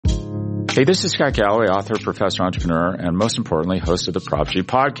Hey, this is Scott Galloway, author, professor, entrepreneur, and most importantly, host of the Prop G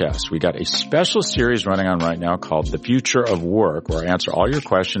podcast. We got a special series running on right now called The Future of Work, where I answer all your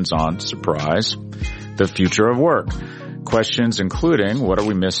questions on, surprise, the future of work. Questions including, what are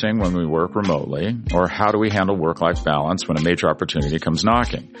we missing when we work remotely? Or how do we handle work-life balance when a major opportunity comes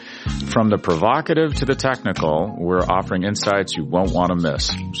knocking? From the provocative to the technical, we're offering insights you won't want to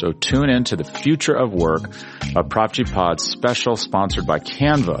miss. So tune in to The Future of Work, a Prop G Pod special sponsored by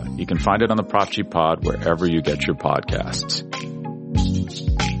Canva. You can find it on the Prop G Pod wherever you get your podcasts.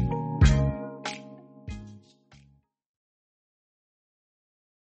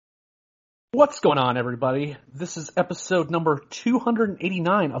 What's going on, everybody? This is episode number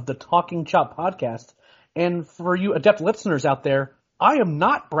 289 of the Talking Chop podcast. And for you adept listeners out there, I am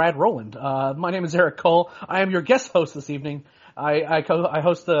not Brad Rowland. My name is Eric Cole. I am your guest host this evening. I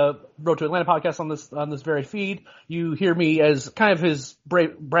host the Road to Atlanta podcast on this very feed. You hear me as kind of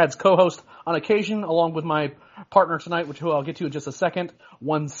Brad's co-host on occasion, along with my partner tonight, who I'll get to in just a second,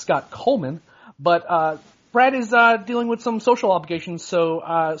 one Scott Coleman. But Brad is dealing with some social obligations,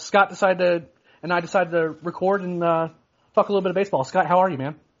 so Scott decided to record and talk a little bit of baseball. Scott, how are you,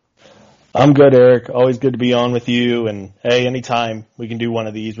 man? I'm good, Eric. Always good to be on with you. And hey, anytime we can do one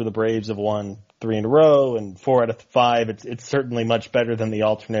of these where the Braves have won 3 in a row and 4 out of 5, it's certainly much better than the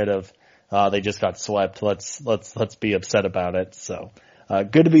alternate of they just got swept. Let's be upset about it. So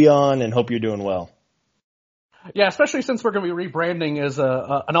good to be on, and hope you're doing well. Yeah, especially since we're going to be rebranding as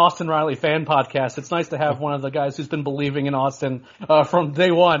an Austin Riley fan podcast. It's nice to have one of the guys who's been believing in Austin from day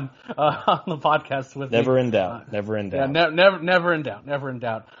one on the podcast with Never me. in doubt. Never in doubt. Yeah, never in doubt. Never in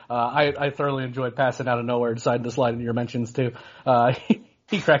doubt. I thoroughly enjoyed passing out of nowhere, deciding to slide into your mentions too.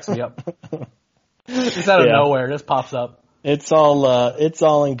 He cracks me up. Just out of nowhere, just pops up. It's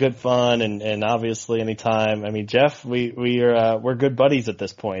all in good fun, and obviously anytime. I mean, Jeff, we're good buddies at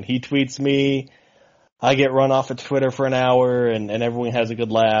this point. He tweets me. I get run off of Twitter for an hour, and everyone has a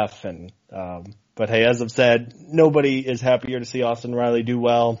good laugh. But hey, as I've said, nobody is happier to see Austin Riley do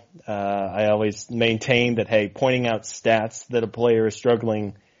well. I always maintain that, hey, pointing out stats that a player is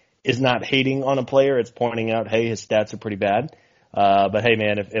struggling is not hating on a player. It's pointing out, hey, his stats are pretty bad. But hey,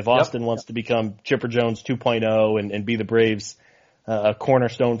 man, if Austin wants to become Chipper Jones 2.0 and be the Braves, a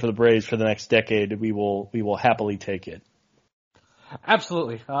cornerstone for the Braves for the next decade, we will happily take it.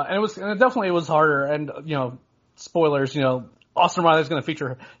 Absolutely. And it definitely was harder. And, spoilers, Austin Riley is going to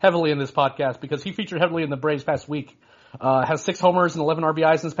feature heavily in this podcast because he featured heavily in the Braves past week. Has 6 homers and 11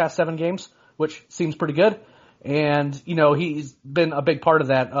 RBIs in his past 7 games, which seems pretty good. And, he's been a big part of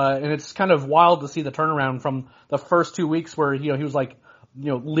that. And it's kind of wild to see the turnaround from the first 2 weeks where, he was like,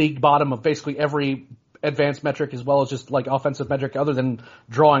 league bottom of basically every advanced metric as well as just like offensive metric other than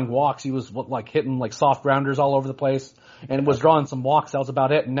drawing walks. He was like hitting like soft grounders all over the place and was drawing some walks. That was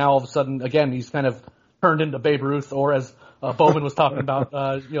about it. And now all of a sudden, again, he's kind of turned into Babe Ruth, or as Bowman was talking about,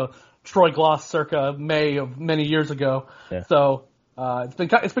 Troy Gloss circa May of many years ago. Yeah. So it's been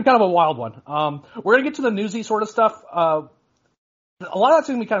kind of a wild one. We're gonna get to the newsy sort of stuff. A lot of that's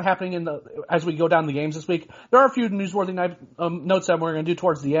going to be kind of happening as we go down the games this week. There are a few newsworthy notes that we're going to do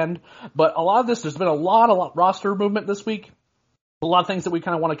towards the end, but a lot of this, there's been a lot of roster movement this week. A lot of things that we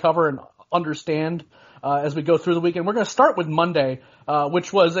kind of want to cover and understand as we go through the week. And we're going to start with Monday,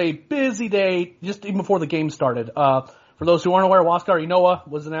 which was a busy day just even before the game started. For those who aren't aware, Huascar Ynoa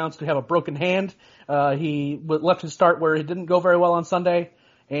was announced to have a broken hand. He left his start where it didn't go very well on Sunday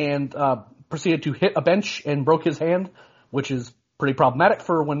and proceeded to hit a bench and broke his hand, which is pretty problematic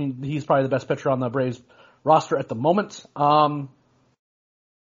for when he's probably the best pitcher on the Braves roster at the moment.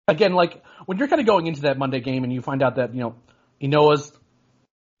 Again, like when you're kind of going into that Monday game and you find out that, Ynoa's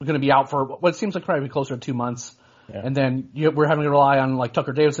going to be out for what seems like probably closer to 2 months. Yeah. And then we're having to rely on like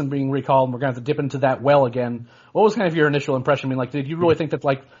Tucker Davidson being recalled and we're going to have to dip into that well again. What was kind of your initial impression? I mean, like, did you really think that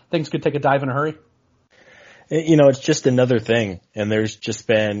like things could take a dive in a hurry? It's just another thing. And there's just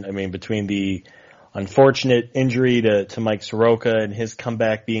been, between the unfortunate injury to Mike Soroka and his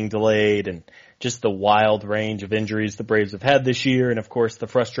comeback being delayed and just the wild range of injuries the Braves have had this year and, of course, the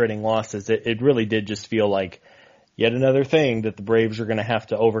frustrating losses, it really did just feel like yet another thing that the Braves are going to have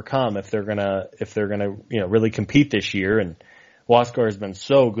to overcome if they're going to really compete this year. And Huascar has been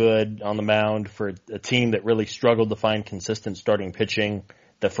so good on the mound for a team that really struggled to find consistent starting pitching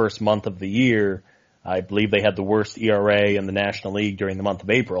the first month of the year. I believe they had the worst ERA in the National League during the month of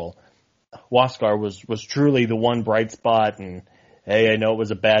April. Huascar was truly the one bright spot, and hey, I know it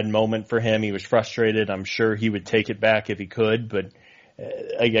was a bad moment for him. He was frustrated. I'm sure he would take it back if he could, but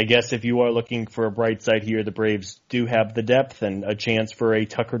I guess if you are looking for a bright side here, the Braves do have the depth and a chance for a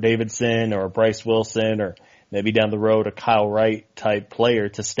Tucker Davidson or a Bryce Wilson or maybe down the road a Kyle Wright type player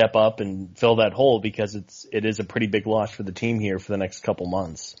to step up and fill that hole, because it is a pretty big loss for the team here for the next couple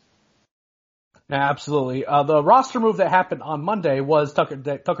months. Yeah, absolutely. The roster move that happened on Monday was Tucker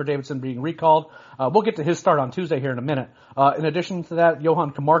Davidson being recalled. We'll get to his start on Tuesday here in a minute. In addition to that,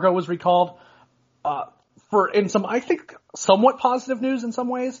 Johan Camargo was recalled. In some, I think, somewhat positive news in some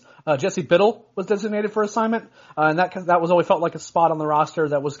ways, Jesse Biddle was designated for assignment, and that was always felt like a spot on the roster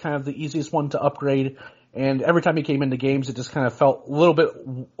that was kind of the easiest one to upgrade. And every time he came into games, it just kind of felt a little bit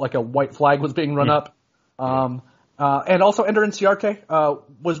like a white flag was being run up. And also Ender Inciarte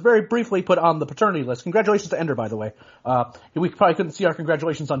was very briefly put on the paternity list. Congratulations to Ender, by the way. We probably couldn't see our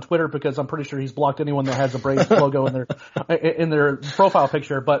congratulations on Twitter because I'm pretty sure he's blocked anyone that has a Braves logo in their profile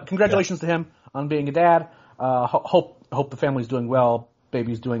picture. But congratulations to him on being a dad. Hope the family's doing well.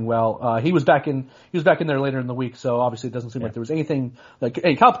 Baby's doing well. He was back in there later in the week, so obviously it doesn't seem like there was anything, like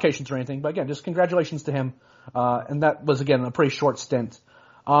any complications or anything. But again, just congratulations to him. And that was again a pretty short stint.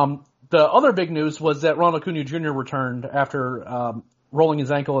 The other big news was that Ronald Acuna Jr. returned after rolling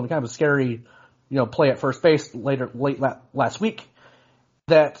his ankle in kind of a scary, play at first base late last week.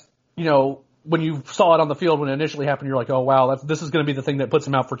 That, when you saw it on the field when it initially happened, you're like, oh wow, this is going to be the thing that puts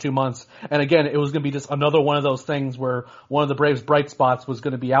him out for 2 months. And again, it was going to be just another one of those things where one of the Braves' bright spots was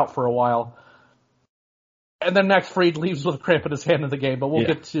going to be out for a while. And then Max Fried leaves with a cramp in his hand in the game, but we'll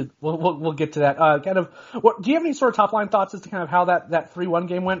get to that. Do you have any sort of top line thoughts as to kind of how that 3-1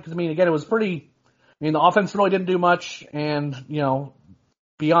 game went? Because again, it was pretty. The offense really didn't do much, and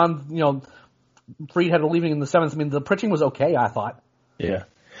beyond Fried had a leaving in the seventh. The pitching was okay, I thought. Yeah,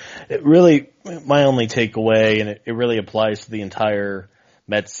 it really my only takeaway, and it really applies to the entire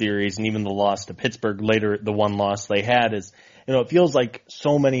Mets series and even the loss to Pittsburgh later. The one loss they had is. It feels like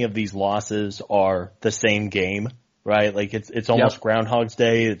so many of these losses are the same game, right? Like it's almost Groundhog's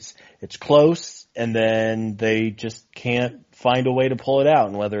Day. It's close, and then they just can't find a way to pull it out.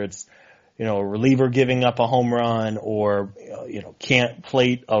 And whether it's, a reliever giving up a home run or, can't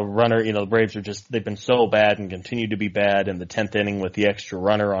plate a runner, the Braves are they've been so bad and continue to be bad in the 10th inning with the extra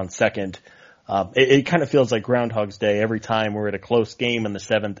runner on second. It kind of feels like Groundhog's Day every time we're at a close game in the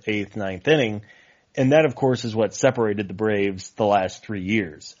 7th, 8th, 9th inning. And that, of course, is what separated the Braves the last 3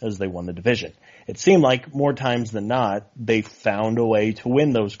 years as they won the division. It seemed like more times than not, they found a way to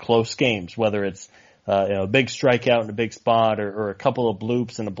win those close games, whether it's a big strikeout in a big spot or a couple of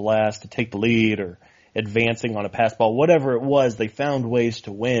bloops and a blast to take the lead or advancing on a pass ball, whatever it was, they found ways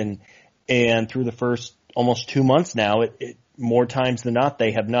to win. And through the first almost 2 months now, it more times than not,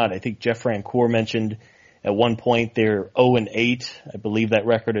 they have not. I think Jeff Francoeur mentioned at one point, they're 0-8. I believe that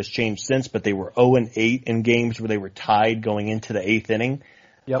record has changed since, but they were 0-8 in games where they were tied going into the 8th inning.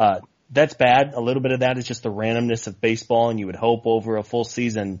 Yep. That's bad. A little bit of that is just the randomness of baseball, and you would hope over a full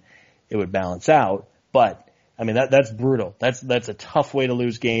season it would balance out. But, that's brutal. That's a tough way to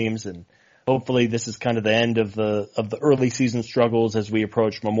lose games, and hopefully this is kind of the end of the early season struggles as we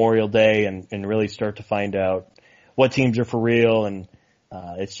approach Memorial Day and really start to find out what teams are for real, and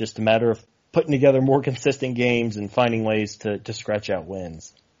it's just a matter of putting together more consistent games and finding ways to scratch out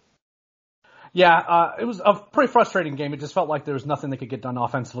wins. Yeah, it was a pretty frustrating game. It just felt like there was nothing that could get done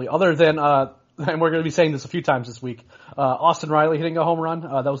offensively other than, and we're going to be saying this a few times this week, Austin Riley hitting a home run.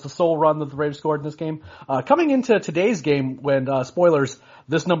 That was the sole run that the Braves scored in this game. Coming into today's game, when, spoilers,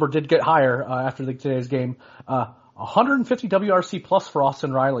 this number did get higher after today's game, 150 WRC plus for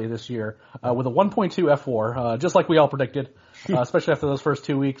Austin Riley this year, with a 1.2 F4, just like we all predicted, especially after those first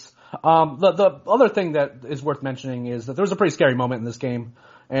 2 weeks. The other thing that is worth mentioning is that there was a pretty scary moment in this game,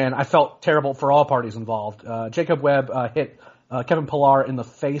 and I felt terrible for all parties involved. Jacob Webb hit Kevin Pillar in the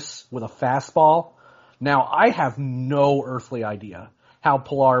face with a fastball. Now, I have no earthly idea how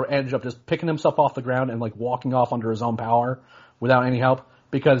Pillar ended up just picking himself off the ground and walking off under his own power without any help.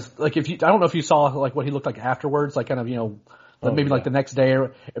 Because I don't know if you saw what he looked like afterwards, maybe the next day.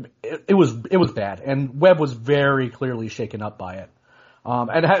 It was bad, and Webb was very clearly shaken up by it.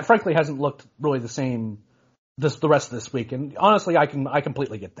 And frankly hasn't looked really the same the rest of this week. And honestly, I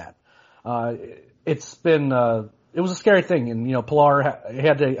completely get that. It was a scary thing, and Pillar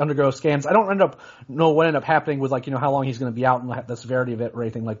had to undergo scans. I don't know what ended up happening with how long he's going to be out and the severity of it or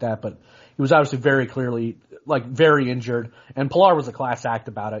anything like that. But he was obviously very clearly very injured, and Pillar was a class act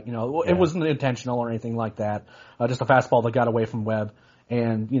about it. It wasn't intentional or anything like that. Just a fastball that got away from Webb.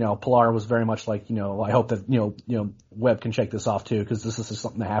 And, Pillar was very much I hope that, Webb can shake this off too, because this is just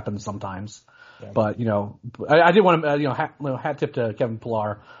something that happens sometimes. Yeah. But, I did want to, hat tip to Kevin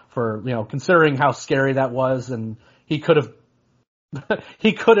Pillar for, considering how scary that was, and he could have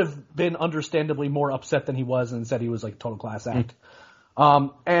been understandably more upset than he was and said he was total class act.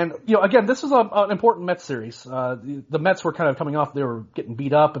 And, again, this is an important Mets series. The Mets were kind of coming off, they were getting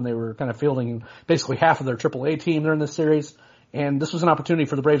beat up and they were kind of fielding basically half of their AAA team during this series. And this was an opportunity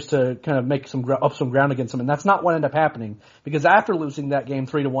for the Braves to kind of make some ground against them. And that's not what ended up happening, because after losing that game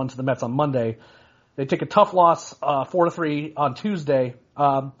 3-1 to the Mets on Monday, they take a tough loss, 4-3 on Tuesday.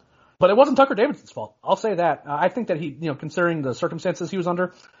 But it wasn't Tucker Davidson's fault. I'll say that. I think that he, considering the circumstances he was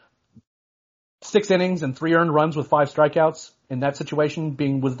under, 6 innings and 3 earned runs with 5 strikeouts in that situation,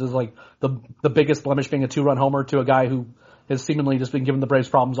 being with the biggest blemish being a 2-run homer to a guy who has seemingly just been giving the Braves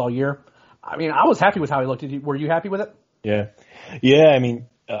problems all year. I mean, I was happy with how he looked. Were you happy with it? Yeah. I mean,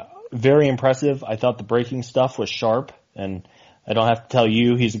 very impressive. I thought the breaking stuff was sharp, and I don't have to tell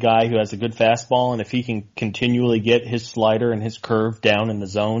you, he's a guy who has a good fastball, and if he can continually get his slider and his curve down in the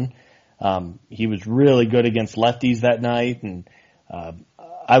zone, he was really good against lefties that night, and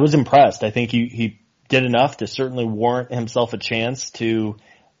I was impressed. I think he did enough to certainly warrant himself a chance to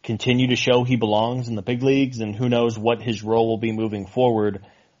continue to show he belongs in the big leagues, and who knows what his role will be moving forward.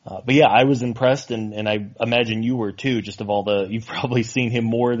 But yeah, I was impressed, and I imagine you were too, just you've probably seen him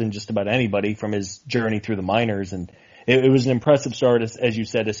more than just about anybody from his journey through the minors, and it was an impressive start, as you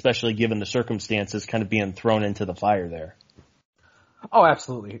said, especially given the circumstances kind of being thrown into the fire there. Oh,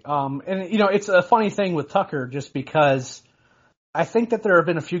 absolutely. And it's a funny thing with Tucker, just because I think that there have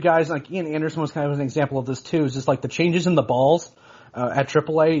been a few guys, like Ian Anderson was kind of an example of this too, is just like the changes in the balls at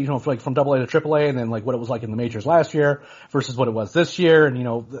AAA, from AA to AAA, and then like what it was like in the majors last year versus what it was this year.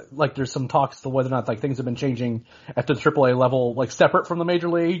 And, like there's some talks to whether or not like things have been changing at the AAA level, like separate from the major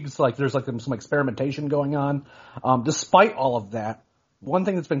leagues. Like there's like some experimentation going on. Despite all of that, one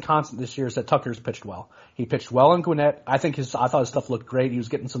thing that's been constant this year is that Tucker's pitched well. He pitched well in Gwinnett. I thought his stuff looked great. He was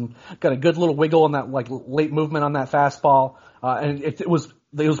got a good little wiggle in that like late movement on that fastball. And it was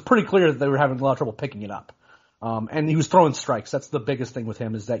pretty clear that they were having a lot of trouble picking it up. And he was throwing strikes. That's the biggest thing with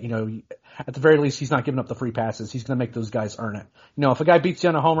him, is that, at the very least, he's not giving up the free passes. He's going to make those guys earn it. If a guy beats you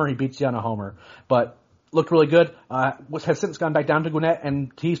on a homer, he beats you on a homer. But looked really good. Has since gone back down to Gwinnett,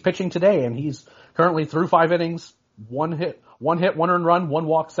 and he's pitching today, and he's currently through 5 innings, 1 hit, 1 earned run, 1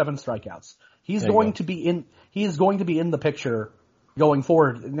 walk, 7 strikeouts. He is going to be in the picture going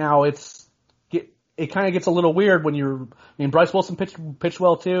forward. Now it kind of gets a little weird when Bryce Wilson pitched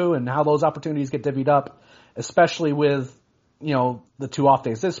well too, and how those opportunities get divvied up, especially with, the 2 off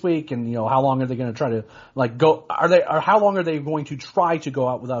days this week, and, how long are they going to try to how long are they going to try to go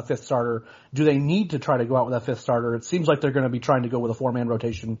out without a 5th starter? Do they need to try to go out with a 5th starter? It seems like they're going to be trying to go with a 4-man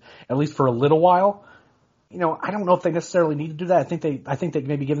rotation, at least for a little while. I don't know if they necessarily need to do that. I think they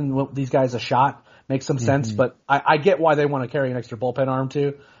maybe giving these guys a shot makes some sense, but I get why they want to carry an extra bullpen arm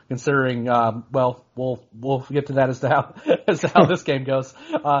too, considering, we'll get to that as to how this game goes.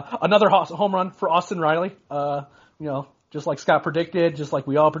 Another home run for Austin Riley, just like Scott predicted, just like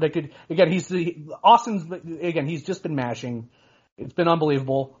we all predicted. Again, he's just been mashing. It's been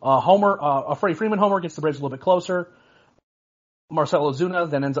unbelievable. A Freddie Freeman homer gets the Braves a little bit closer. Marcell Ozuna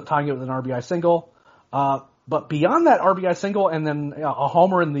then ends up tying it with an RBI single. But beyond that RBI single and then a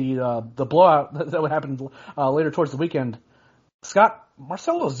homer in the blowout that would happen later towards the weekend,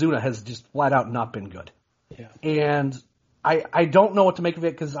 Marcell Ozuna has just flat out not been good. Yeah. And I don't know what to make of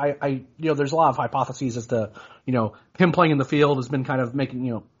it, because there's a lot of hypotheses as to, him playing in the field has been kind of making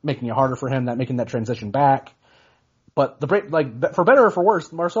it harder for him, making that transition back. But for better or for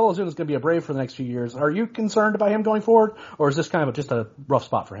worse, Marcell Ozuna is going to be a Brave for the next few years. Are you concerned about him going forward, or is this kind of just a rough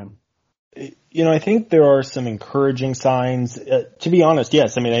spot for him? I think there are some encouraging signs. To be honest,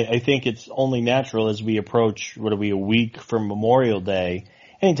 yes. I mean, I think it's only natural as we approach, a week from Memorial Day.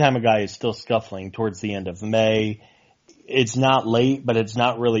 Anytime a guy is still scuffling towards the end of May, it's not late, but it's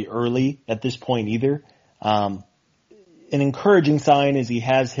not really early at this point either. An encouraging sign is he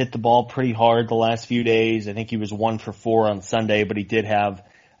has hit the ball pretty hard the last few days. I think he was 1 for 4 on Sunday, but he did have,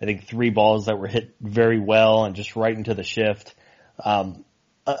 3 balls that were hit very well and just right into the shift.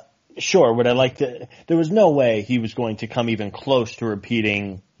 Sure, there was no way he was going to come even close to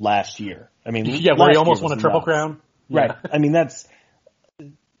repeating last year. I mean, where he almost won a Triple Crown. Right. I mean, that's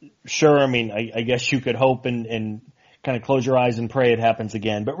sure. I mean, I guess you could hope and kind of close your eyes and pray it happens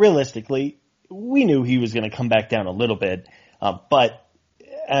again. But realistically, we knew he was going to come back down a little bit. But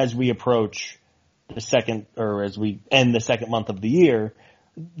as we approach as we end the second month of the year,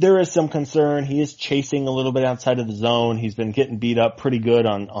 there is some concern. He is chasing a little bit outside of the zone. He's been getting beat up pretty good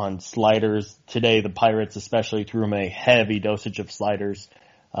on sliders. Today, the Pirates especially threw him a heavy dosage of sliders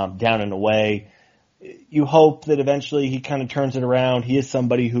down and away. You hope that eventually he kind of turns it around. He is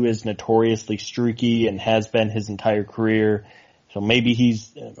somebody who is notoriously streaky and has been his entire career. So maybe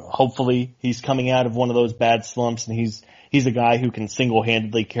hopefully he's coming out of one of those bad slumps, and he's a guy who can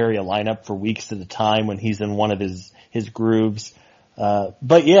single-handedly carry a lineup for weeks at a time when he's in one of his grooves.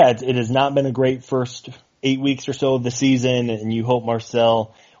 But yeah, it has not been a great first 8 weeks or so of the season, and you hope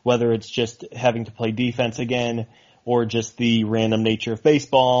Marcell, whether it's just having to play defense again or just the random nature of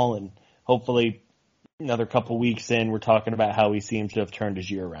baseball, and hopefully another couple weeks in, we're talking about how he seems to have turned his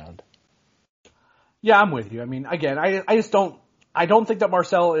year around. Yeah, I'm with you. I mean, again, I don't think that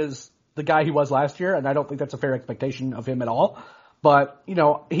Marcell is the guy he was last year, and I don't think that's a fair expectation of him at all. But,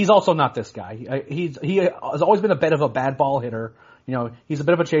 he's also not this guy. He has always been a bit of a bad ball hitter. He's a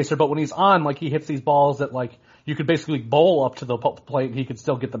bit of a chaser, but when he's on, he hits these balls that, you could basically bowl up to the plate and he could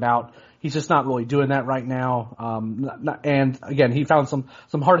still get them out. He's just not really doing that right now. And again, he found some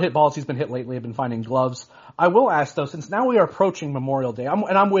hard hit balls he's been hit lately, have been finding gloves. I will ask though, since now we are approaching Memorial Day,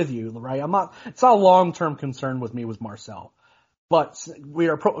 and I'm with you, right? It's not a long-term concern with me with Marcell, but we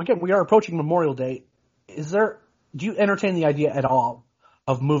are approaching Memorial Day. Do you entertain the idea at all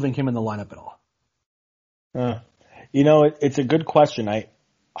of moving him in the lineup at all? It's a good question.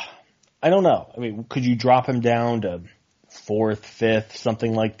 I don't know. I mean, could you drop him down to 4th, 5th,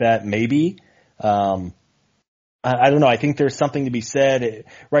 something like that? Maybe. I don't know. I think there's something to be said.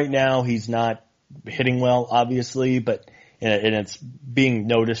 Right now, he's not hitting well, obviously, and it's being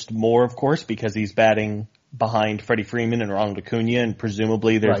noticed more, of course, because he's batting behind Freddie Freeman and Ronald Acuna, and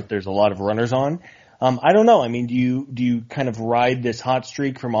presumably there's a lot of runners on. I don't know. I mean, do you kind of ride this hot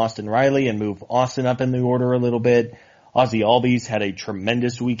streak from Austin Riley and move Austin up in the order a little bit? Ozzie Albies had a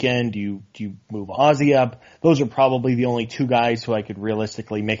tremendous weekend. Do you move Ozzie up? Those are probably the only two guys who I could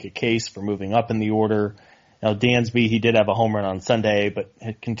realistically make a case for moving up in the order. Now, Dansby, he did have a home run on Sunday, but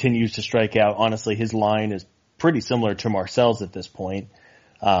continues to strike out. Honestly, his line is pretty similar to Marcell's at this point.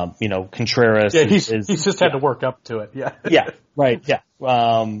 Contreras. Yeah, he's just had to work up to it. Yeah. Yeah. Right. Yeah.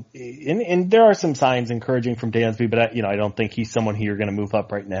 And there are some signs encouraging from Dansby, but I don't think he's someone who you're going to move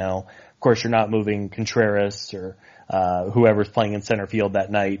up right now. Of course, you're not moving Contreras or whoever's playing in center field that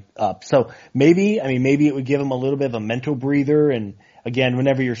night up. So maybe it would give him a little bit of a mental breather. And again,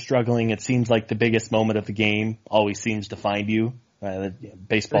 whenever you're struggling, it seems like the biggest moment of the game always seems to find you.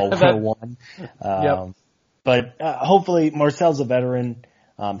 Baseball 101. Yep. But hopefully Marcell's a veteran.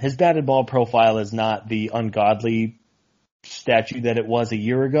 His batted ball profile is not the ungodly statue that it was a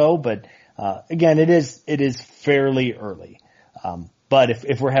year ago, but again, it is fairly early. But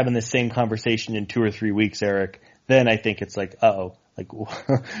if we're having the same conversation in 2 or 3 weeks, Eric, then I think it's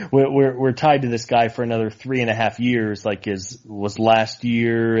we're tied to this guy for another 3.5 years. Was last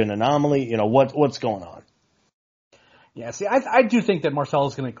year an anomaly? What's going on? Yeah, see, I do think that Marcell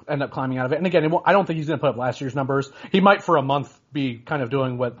is going to end up climbing out of it. And again, I don't think he's going to put up last year's numbers. He might for a month be kind of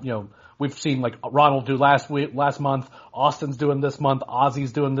doing what, we've seen Ronald do last month, Austin's doing this month,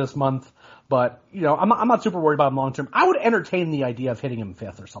 Ozzie's doing this month. But, I'm not super worried about him long term. I would entertain the idea of hitting him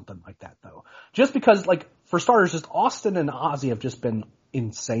 5th or something like that though. Just because, for starters, just Austin and Ozzie have just been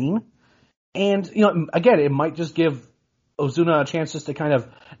insane. And, again, it might just give Ozuna a chance just to kind of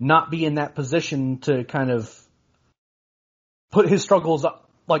not be in that position to kind of put his struggles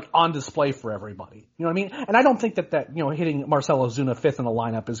on display for everybody. You know what I mean? And I don't think that hitting Marcell Ozuna 5th in the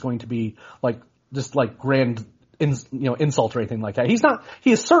lineup is going to be grand insult or anything like that.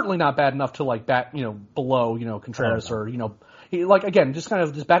 He is certainly not bad enough to bat, below, Contreras or, again, just kind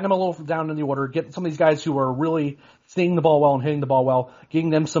of just batting him a little down in the order, get some of these guys who are really seeing the ball well and hitting the ball well, getting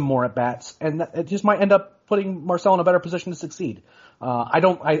them some more at bats, and it just might end up putting Marcell in a better position to succeed.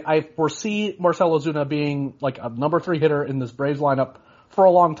 I foresee Marcell Ozuna being a number 3 hitter in this Braves lineup for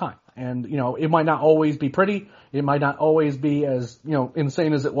a long time. And, it might not always be pretty. It might not always be as,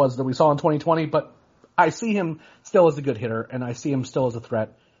 insane as it was that we saw in 2020, but I see him still as a good hitter and I see him still as a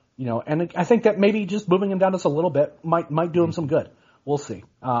threat, and I think that maybe just moving him down just a little bit might do him some good. We'll see.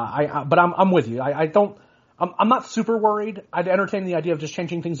 But I'm with you. I'm not super worried. I'd entertain the idea of just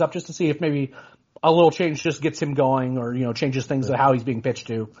changing things up just to see if maybe a little change just gets him going or, changes things to how he's being pitched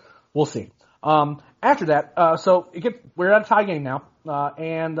to. We'll see. After that, we're at a tie game now.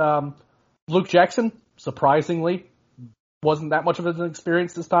 And Luke Jackson, surprisingly, wasn't that much of an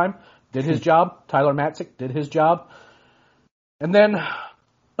experience this time. Did his job. Tyler Matzik did his job. And then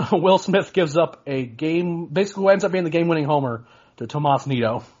Will Smith gives up a game, basically ends up being the game-winning homer to Tomas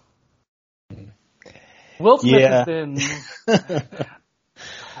Nido. Will Smith has been...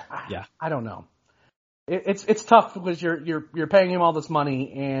 Yeah. I don't know. It's tough because you're paying him all this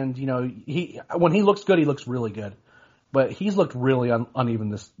money, and when he looks good, he looks really good. But he's looked really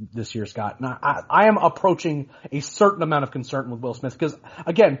uneven this year, Scott. And I am approaching a certain amount of concern with Will Smith because,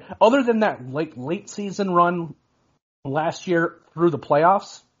 again, other than that late season run last year through the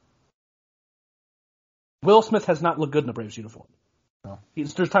playoffs, Will Smith has not looked good in the Braves uniform. No.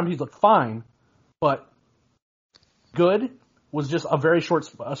 There's times he's looked fine, but good was just a very short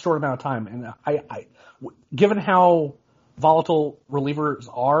amount of time. And I given how volatile relievers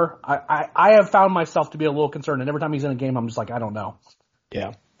are, I have found myself to be a little concerned. And every time he's in a game, I'm just like, I don't know.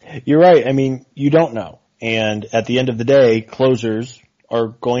 Yeah, you're right. I mean, you don't know. And at the end of the day, closers are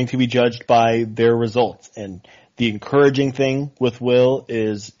going to be judged by their results. And the encouraging thing with Will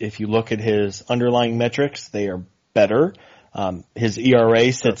is if you look at his underlying metrics, they are better. His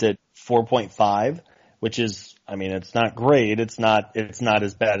ERA sits at 4.5, which is, I mean, it's not great. It's not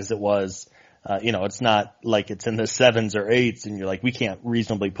as bad as it was. It's not like it's in the 7s or 8s and you're like, we can't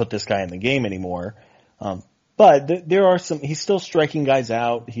reasonably put this guy in the game anymore. But there are he's still striking guys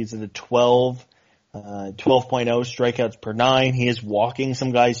out. He's at a 12.0 strikeouts per 9. He is walking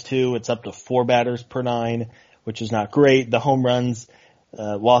some guys too. It's up to 4 batters per 9, which is not great. The home runs,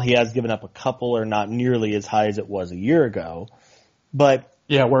 while he has given up a couple, are not nearly as high as it was a year ago. But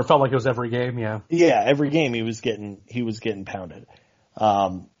yeah, where it felt like it was every game. Yeah, every game he was getting pounded.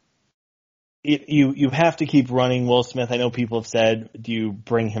 You have to keep running Will Smith. I know people have said, do you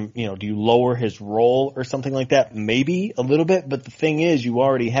bring him, do you lower his role or something like that? Maybe a little bit, but the thing is, you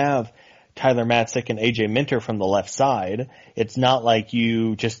already have Tyler Matzik and AJ Minter from the left side. It's not like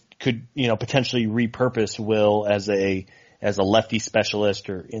you just could, potentially repurpose Will as a lefty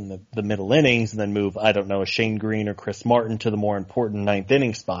specialist or in the middle innings and then move, I don't know, a Shane Green or Chris Martin to the more important 9th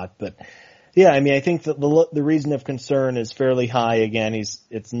inning spot. But yeah, I mean, I think that the reason of concern is fairly high. Again,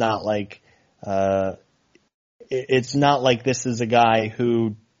 it's not like this is a guy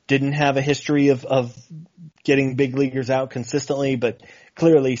who didn't have a history of getting big leaguers out consistently, but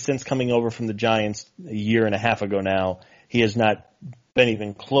clearly since coming over from the Giants a year and a half ago now, he has not been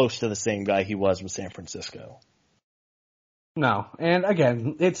even close to the same guy he was with San Francisco. No, and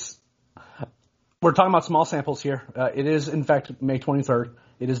again, we're talking about small samples here. It is, in fact, May 23rd.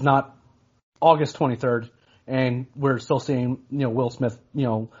 It is not August 23rd, and we're still seeing, Will Smith,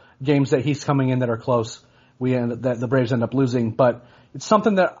 games that he's coming in that are close. That the Braves end up losing, but it's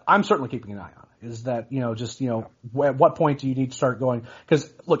something that I'm certainly keeping an eye on. Is that, at what point do you need to start going?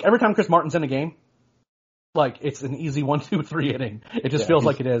 Because look, every time Chris Martin's in a game, like it's an easy 1, 2, 3 inning. It just feels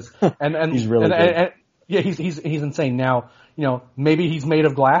like it is. And he's really good. Yeah, he's insane. Now, maybe he's made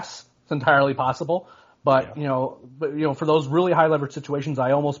of glass. It's entirely possible. But, for those really high leverage situations,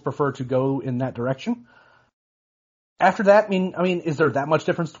 I almost prefer to go in that direction. After that, I mean, is there that much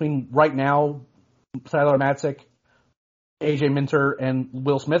difference between right now, Tyler Matzik, AJ Minter, and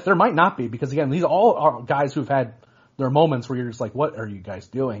Will Smith? There might not be, because again, these all are guys who've had their moments where you're just like, what are you guys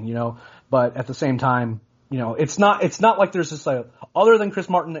doing? But at the same time, it's not like there's just other than Chris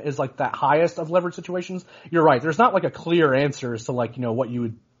Martin is like that highest of leverage situations. You're right. There's not like a clear answer as to where you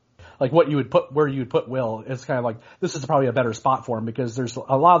would put Will. It's kind of like, this is probably a better spot for him, because there's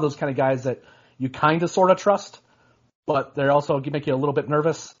a lot of those kind of guys that you kind of sort of trust, but they also make you a little bit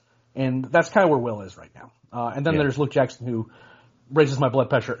nervous. And that's kind of where Will is right now. And then there's Luke Jackson, who raises my blood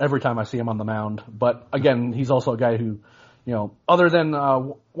pressure every time I see him on the mound. But again, he's also a guy who, other than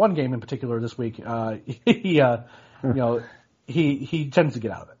one game in particular this week, he tends to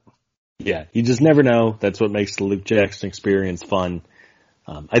get out of it. Yeah, you just never know. That's what makes the Luke Jackson experience fun.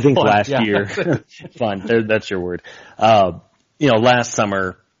 I think last year, fun. That's your word. Last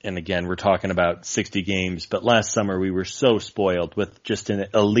summer. And again, we're talking about 60 games, but last summer we were so spoiled with just an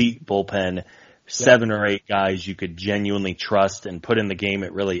elite bullpen, 7 or 8 guys you could genuinely trust and put in the game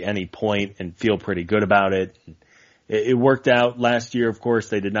at really any point and feel pretty good about it. It worked out last year. Of course,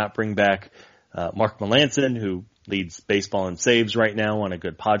 they did not bring back Mark Melancon, who leads baseball in saves right now on a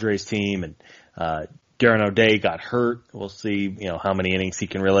good Padres team, and Darren O'Day got hurt. We'll see, how many innings he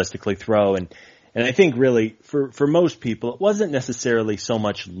can realistically throw. And I think really for most people, it wasn't necessarily so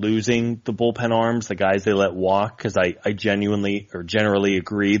much losing the bullpen arms, the guys they let walk, because I genuinely or generally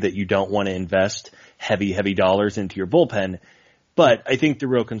agree that you don't want to invest heavy dollars into your bullpen. But I think the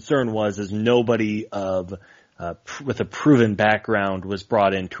real concern was nobody with a proven background was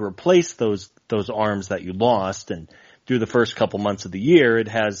brought in to replace those arms that you lost. And through the first couple months of the year, it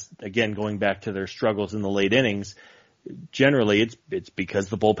has, again, going back to their struggles in the late innings, generally it's because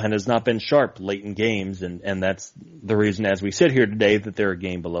the bullpen has not been sharp late in games, and that's the reason, as we sit here today, that they're a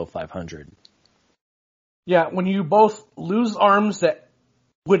game below 500. Yeah, when you both lose arms that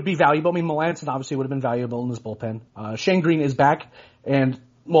would be valuable, Melancon obviously would have been valuable in this bullpen. Shane Green is back, and,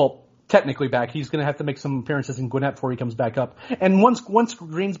 technically back. He's going to have to make some appearances in Gwinnett before he comes back up. And once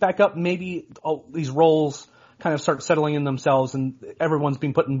Green's back up, maybe all these roles kind of start settling in themselves, and everyone's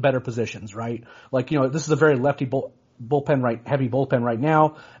being put in better positions, right? This is a very heavy bullpen right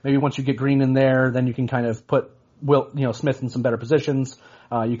now. Maybe once you get Green in there, then you can kind of put Smith in some better positions.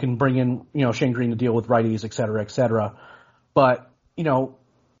 You can bring in, Shane Green to deal with righties, et cetera, et cetera. But,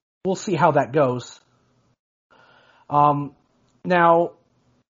 we'll see how that goes. Now,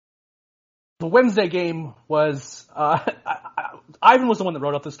 the Wednesday game was, Ivan was the one that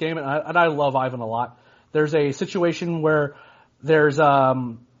wrote up this game, and I love Ivan a lot. There's a situation where there's, at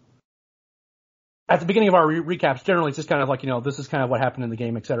the beginning of our recaps, generally it's just kind of like, this is kind of what happened in the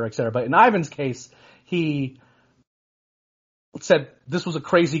game, et cetera, et cetera. But in Ivan's case, he said this was a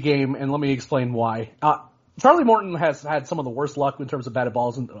crazy game, and let me explain why. Charlie Morton has had some of the worst luck in terms of batted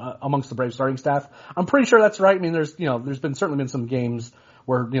balls amongst the Braves starting staff. I'm pretty sure that's right. I mean, there's certainly been some games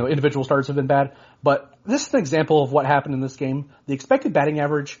where, individual starts have been bad, but this is an example of what happened in this game. The expected batting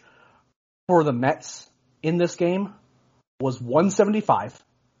average for the Mets in this game was 175,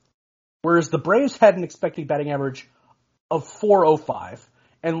 whereas the Braves had an expected batting average of 405.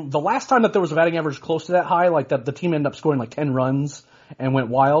 And the last time that there was a batting average close to that high, like that the team ended up scoring like 10 runs and went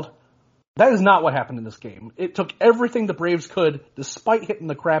wild, that is not what happened in this game. It took everything the Braves could, despite hitting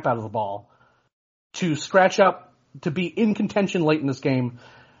the crap out of the ball, to scratch up, to be in contention late in this game.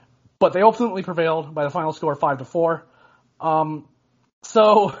 But they ultimately prevailed by the final score 5-4.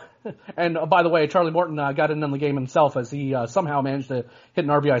 And by the way, Charlie Morton got in on the game himself as he somehow managed to hit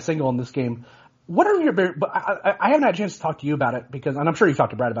an RBI single in this game. What are your? But I haven't had a chance to talk to you about it and I'm sure you've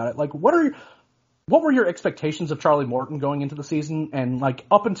talked to Brad about it. Like, what were your expectations of Charlie Morton going into the season, and like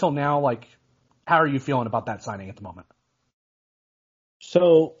up until now, like how are you feeling about that signing at the moment?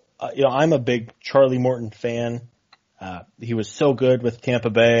 So, I'm a big Charlie Morton fan. He was so good with Tampa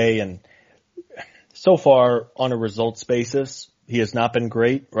Bay, and so far on a results basis, he has not been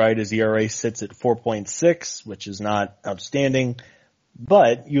great, right? His ERA sits at 4.6, which is not outstanding.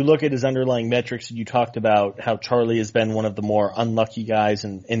 But you look at his underlying metrics, and you talked about how Charlie has been one of the more unlucky guys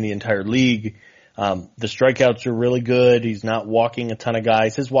in the entire league. The strikeouts are really good. He's not walking a ton of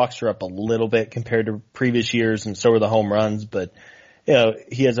guys. His walks are up a little bit compared to previous years, and so are the home runs. But,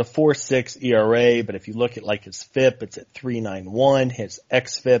 he has a 4.6 ERA, but if you look at like his FIP, it's at 3.91. His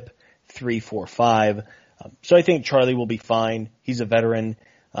xFIP, 3.45. So I think Charlie will be fine. He's a veteran.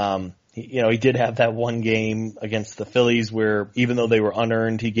 He did have that one game against the Phillies where even though they were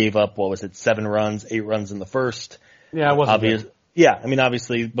unearned, he gave up, 7 runs, 8 runs in the first. Yeah, it wasn't good. Yeah, I mean,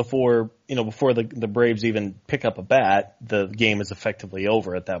 obviously before the Braves even pick up a bat, the game is effectively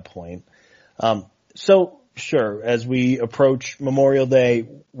over at that point. So sure, as we approach Memorial Day,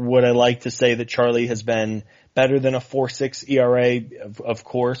 would I like to say that Charlie has been better than a 4.6 ERA? Of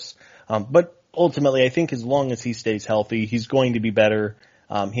course. But ultimately, I think as long as he stays healthy, he's going to be better.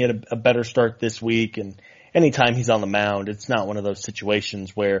 He had a better start this week, and anytime he's on the mound, it's not one of those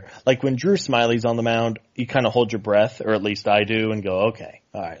situations where, like when Drew Smyly's on the mound, you kind of hold your breath, or at least I do, and go, okay,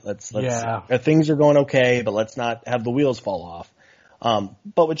 all right, let's things are going okay, but let's not have the wheels fall off.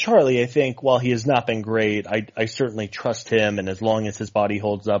 But with Charlie, I think while he has not been great, I certainly trust him, and as long as his body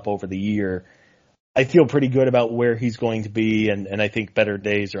holds up over the year, I feel pretty good about where he's going to be, and I think better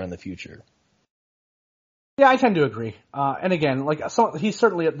days are in the future. Yeah, I tend to agree. And again, he's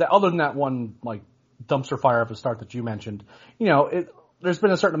certainly, other than that one, like, dumpster fire of a start that you mentioned, there's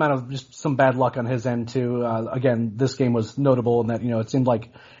been a certain amount of just some bad luck on his end too. Again, this game was notable in that, it seemed like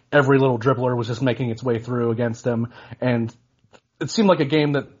every little dribbler was just making its way through against him. And it seemed like a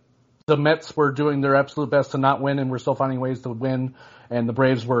game that the Mets were doing their absolute best to not win and were still finding ways to win. And the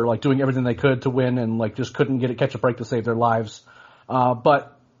Braves were like doing everything they could to win and like just couldn't catch a break to save their lives.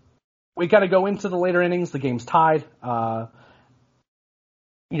 But we got to go into the later innings. The game's tied, with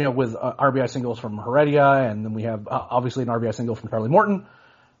RBI singles from Heredia, and then we have obviously an RBI single from Charlie Morton.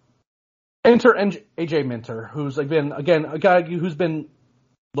 Enter AJ Minter, who's again a guy who's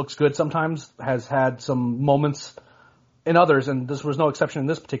looks good sometimes, has had some moments in others, and this was no exception in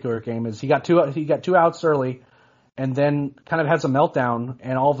this particular game. Is he got two outs early, and then kind of has a meltdown,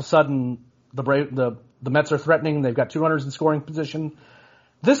 and all of a sudden the Mets are threatening. They've got 2 runners in scoring position.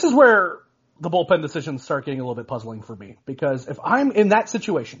 This is where the bullpen decisions start getting a little bit puzzling for me, because if I'm in that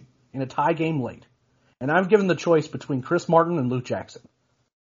situation, in a tie game late, and I'm given the choice between Chris Martin and Luke Jackson,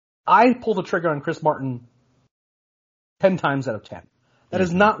 I pull the trigger on Chris Martin 10 times out of 10. That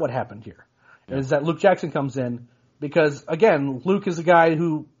is not what happened here. It is that Luke Jackson comes in because, again, Luke is a guy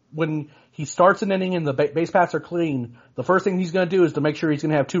who, when he starts an inning and the base paths are clean, the first thing he's going to do is to make sure he's going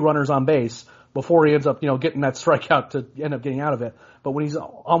to have 2 runners on base before he ends up, getting that strikeout to end up getting out of it. But when he's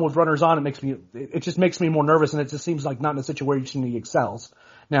on with runners on, it just makes me more nervous, and it just seems like not in a situation he excels.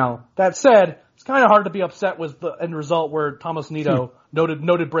 Now, that said, it's kind of hard to be upset with the end result where Thomas Nido,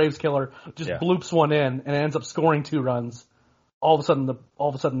 noted Braves killer, just bloops one in and ends up scoring 2 runs. All of a sudden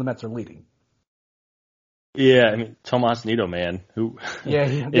the Mets are leading. Yeah, I mean, Tomas Nido, man, who?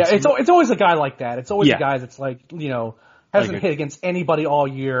 It's always a guy like that. It's always a guy that's like, hasn't hit against anybody all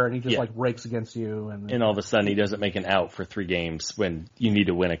year, and he just rakes against you, and all of a sudden he doesn't make an out for 3 games when you need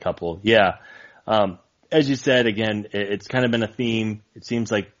to win a couple. Yeah, as you said, again, it's kind of been a theme. It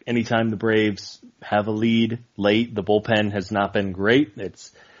seems like anytime the Braves have a lead late, the bullpen has not been great.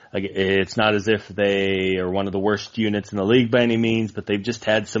 It's not as if they are one of the worst units in the league by any means, but they've just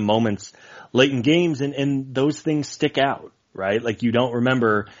had some moments late in games, and those things stick out, right? Like, you don't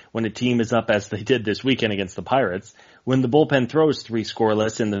remember when a team is up as they did this weekend against the Pirates, when the bullpen throws 3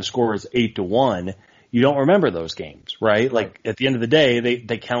 scoreless and the score is 8-1, you don't remember those games, right? Like, at the end of the day,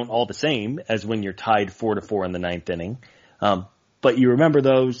 they count all the same as when you're tied 4-4 in the 9th inning. But you remember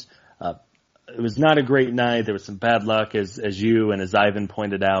those. It was not a great night. There was some bad luck, as you and as Ivan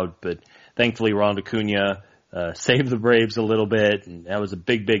pointed out, but thankfully Ronald Acuna saved the Braves a little bit, and that was a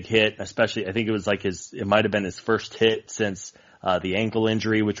big hit, especially I think it was like it might have been his first hit since the ankle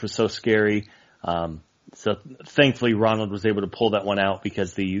injury, which was so scary. So thankfully Ronald was able to pull that one out,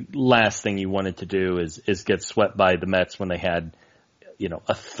 because the last thing you wanted to do is get swept by the Mets when they had,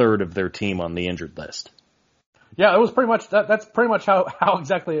 a third of their team on the injured list. Yeah, it was pretty much that's pretty much how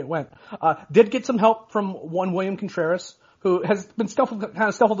exactly it went. Did get some help from one William Contreras, who has been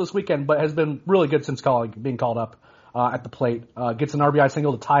scuffled this weekend, but has been really good since being called up at the plate. Gets an RBI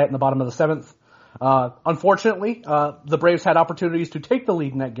single to tie it in the bottom of the 7th. Unfortunately, the Braves had opportunities to take the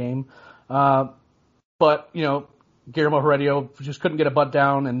lead in that game, but Guillermo Heredia just couldn't get a butt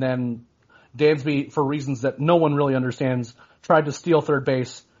down, and then Dansby, for reasons that no one really understands, tried to steal third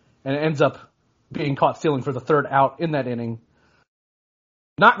base, and it ends up being caught stealing for the 3rd out in that inning.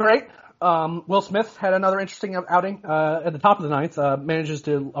 Not great. Will Smith had another interesting outing at the top of the 9th.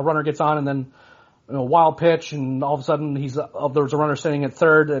 A runner gets on, and then wild pitch, and all of a sudden there was a runner sitting at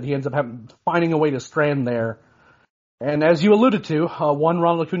 3rd that he ends up finding a way to strand there. And as you alluded to, one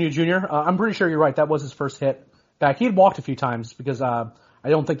Ronald Acuna Jr., I'm pretty sure you're right, that was his first hit back. He had walked a few times because I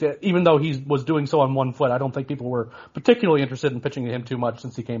don't think that, even though he was doing so on one foot, I don't think people were particularly interested in pitching to him too much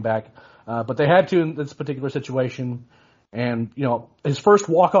since he came back. But they had to in this particular situation. And, his first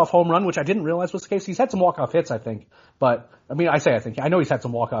walk-off home run, which I didn't realize was the case. He's had some walk-off hits, I think. But, I know he's had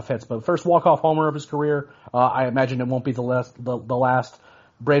some walk-off hits, but first walk-off homer of his career, I imagine it won't be the last.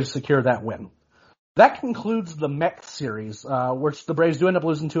 Braves secure that win. That concludes the Mets series, which the Braves do end up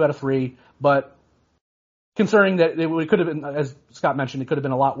losing 2 out of 3, but considering that it could have been, as Scott mentioned, it could have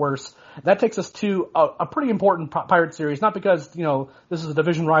been a lot worse. That takes us to a pretty important Pirates series, not because, this is a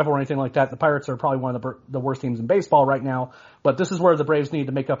division rival or anything like that. The Pirates are probably one of the worst teams in baseball right now, but this is where the Braves need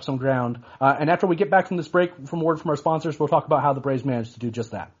to make up some ground. And after we get back from this break, from word from our sponsors, we'll talk about how the Braves managed to do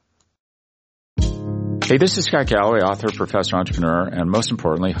just that. Hey, this is Scott Galloway, author, professor, entrepreneur, and most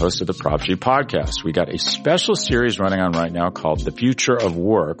importantly, host of the Prop G podcast. We got a special series running on right now called The Future of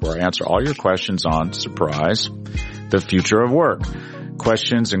Work, where I answer all your questions on, surprise, the future of work.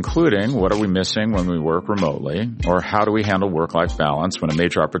 Questions including, what are we missing when we work remotely? Or how do we handle work-life balance when a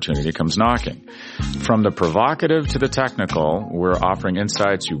major opportunity comes knocking? From the provocative to the technical, we're offering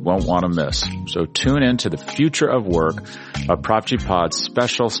insights you won't want to miss. So tune in to The Future of Work, a Prop G Pod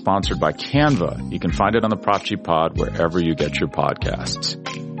special sponsored by Canva. You can find it on the Prop G Pod wherever you get your podcasts.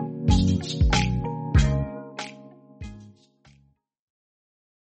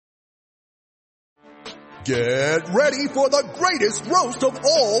 Get ready for the greatest roast of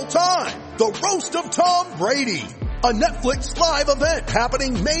all time, the Roast of Tom Brady, a Netflix live event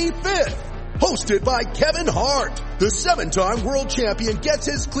happening May 5th. Hosted by Kevin Hart, the 7-time world champion gets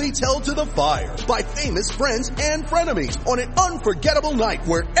his cleats held to the fire by famous friends and frenemies on an unforgettable night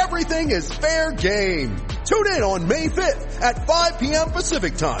where everything is fair game. Tune in on May 5th at 5 p.m.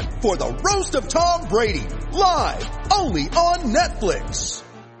 Pacific time for the Roast of Tom Brady, live only on Netflix.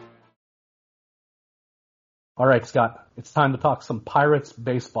 All right, Scott, it's time to talk some Pirates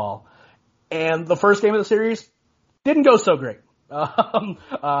baseball. And the first game of the series didn't go so great. Ender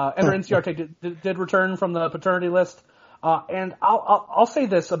Inciarte did return from the paternity list. And I'll say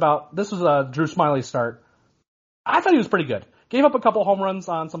this this was a Drew Smyly start. I thought he was pretty good. Gave up a couple home runs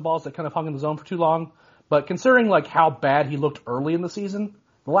on some balls that kind of hung in the zone for too long. But considering how bad he looked early in the season,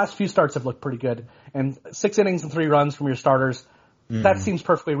 the last few starts have looked pretty good. And 6 innings and 3 runs from your starters, that seems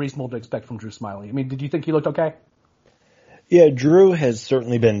perfectly reasonable to expect from Drew Smyly. Did you think he looked okay? Yeah, Drew has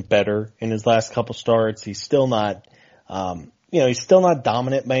certainly been better in his last couple starts. He's still not, he's still not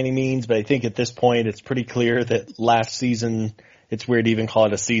dominant by any means, but I think at this point it's pretty clear that last season it's weird to even call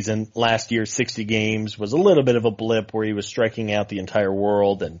it a season. Last year, 60 games was a little bit of a blip where he was striking out the entire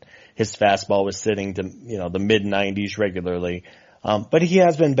world and his fastball was sitting to, the mid 90s regularly. But he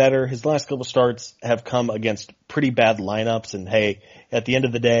has been better. His last couple starts have come against pretty bad lineups. And hey, at the end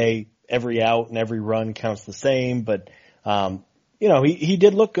of the day, every out and every run counts the same. But, he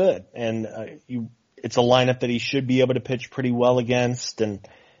did look good. And it's a lineup that he should be able to pitch pretty well against. And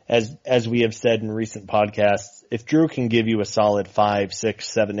as we have said in recent podcasts, if Drew can give you a solid 5, 6,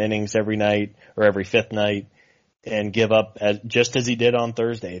 7 innings every night or every fifth night and give up just as he did on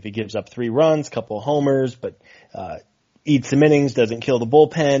Thursday, if he gives up 3 runs, couple of homers, but eats some innings, doesn't kill the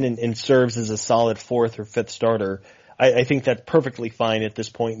bullpen, and serves as a solid 4th or 5th starter, I think that's perfectly fine at this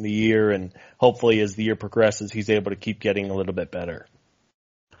point in the year, and hopefully as the year progresses, he's able to keep getting a little bit better.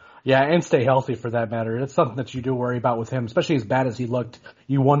 Yeah, and stay healthy for that matter. It's something that you do worry about with him, especially as bad as he looked.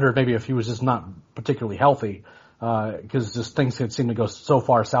 You wonder maybe if he was just not particularly healthy, because just things could seem to go so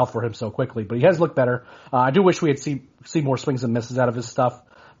far south for him so quickly. But he has looked better. I do wish we had seen more swings and misses out of his stuff,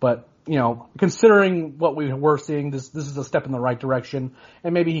 but considering what we were seeing, this is a step in the right direction,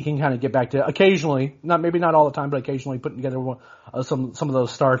 and maybe he can kind of get back to occasionally, maybe not all the time, but occasionally putting together some of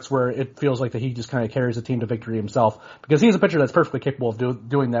those starts where it feels like that he just kind of carries the team to victory himself, because he's a pitcher that's perfectly capable of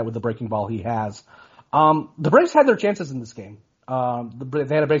doing that with the breaking ball he has. The Braves had their chances in this game.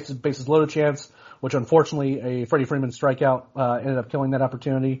 They had a bases loaded chance, which unfortunately a Freddie Freeman strikeout ended up killing that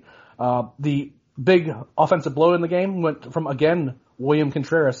opportunity. The big offensive blow in the game went from, again, William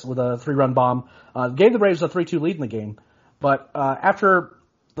Contreras with a 3-run bomb. Gave the Braves a 3-2 lead in the game. But after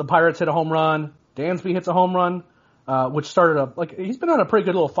the Pirates hit a home run, Dansby hits a home run, which started he's been on a pretty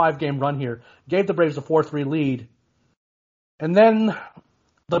good little 5-game run here. Gave the Braves a 4-3 lead. And then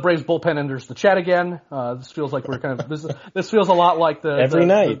the Braves bullpen enters the chat again. This feels like this feels a lot like every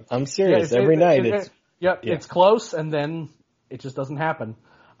night. I'm serious. Every night. It's close, and then it just doesn't happen.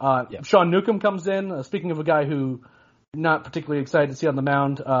 Sean Newcomb comes in. Speaking of a guy who not particularly excited to see on the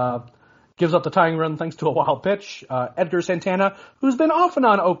mound, gives up the tying run thanks to a wild pitch. Edgar Santana, who's been off and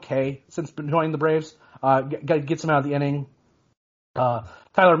on okay since joining the Braves, gets him out of the inning.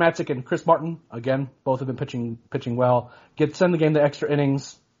 Tyler Matzik and Chris Martin, again, both have been pitching well. Send the game to extra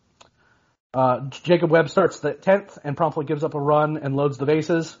innings. Jacob Webb starts the 10th and promptly gives up a run and loads the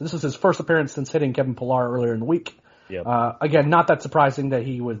bases. This is his first appearance since hitting Kevin Pillar earlier in the week. Yep. Again, not that surprising that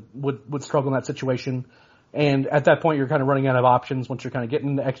he would struggle in that situation. And at that point, you're kind of running out of options once you're kind of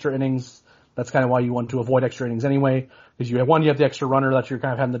getting the extra innings. That's kind of why you want to avoid extra innings anyway, because you have the extra runner that you're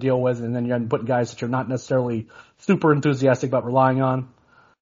kind of having to deal with, and then you're putting guys that you're not necessarily super enthusiastic about relying on.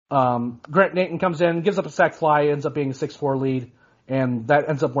 Grant Nayton comes in, gives up a sac fly, ends up being a 6-4 lead, and that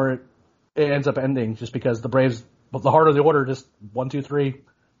ends up where it ends up ending, just because the Braves, the heart of the order, just 1, 2, 3. It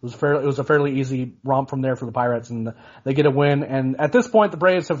was a fairly easy romp from there for the Pirates, and they get a win. And at this point, the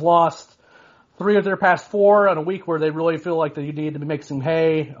Braves have lost 3 of their past 4 on a week where they really feel like they need to make some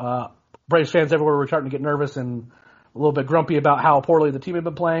hay. Braves fans everywhere were starting to get nervous and a little bit grumpy about how poorly the team had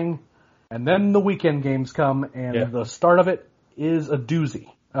been playing. And then the weekend games come, and the start of it is a doozy.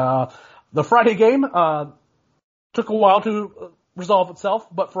 The Friday game took a while to resolve itself,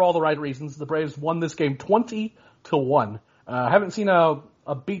 but for all the right reasons. The Braves won this game 20-1. Haven't seen a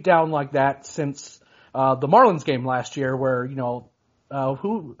beatdown like that since the Marlins game last year, where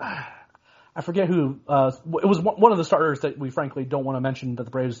I forget who, it was one of the starters that we frankly don't want to mention that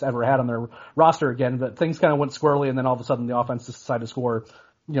the Braves ever had on their roster again, but things kind of went squirrely, and then all of a sudden the offense decided to score,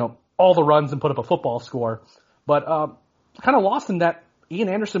 all the runs and put up a football score. But, kind of lost in that Ian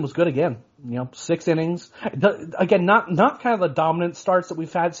Anderson was good again, 6 innings. Again, not kind of the dominant starts that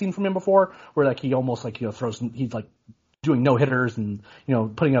we've seen from him before, where he almost he's doing no hitters and,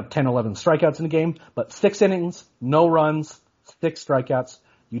 putting up 10, 11 strikeouts in a game, but 6 innings, no runs, 6 strikeouts.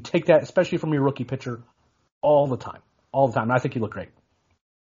 You take that, especially from your rookie pitcher, all the time. And I think he looked great.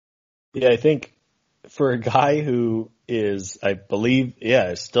 Yeah, I think for a guy who is, I believe,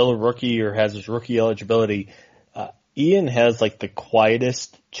 is still a rookie or has his rookie eligibility, Ian has the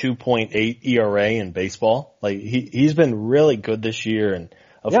quietest 2.8 ERA in baseball. He's been really good this year, and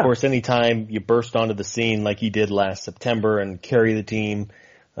of course, anytime you burst onto the scene like he did last September and carry the team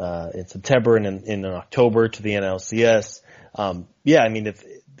in September and in October to the NLCS, if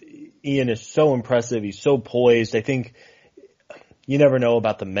Ian is so impressive. He's so poised. I think you never know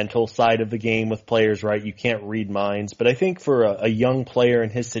about the mental side of the game with players, right? You can't read minds. But I think for a young player in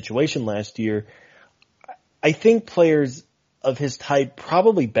his situation last year, I think players of his type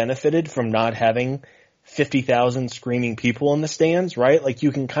probably benefited from not having 50,000 screaming people in the stands, right?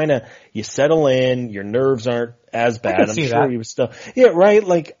 You can you settle in, your nerves aren't as bad. I'm sure he was still, yeah, right.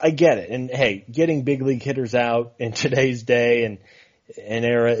 Like I get it. And hey, getting big league hitters out in today's day and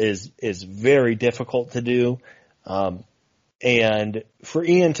era is very difficult to do. And for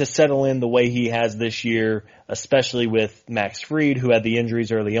Ian to settle in the way he has this year, especially with Max Fried, who had the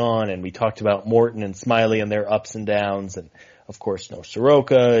injuries early on, and we talked about Morton and Smiley and their ups and downs, and of course no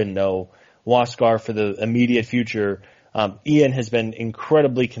Soroka and no Waskar for the immediate future. Ian has been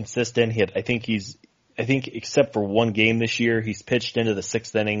incredibly consistent. I think except for one game this year, he's pitched into the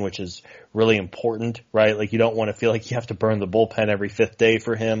 6th inning, which is really important, right? Like you don't want to feel like you have to burn the bullpen every 5th day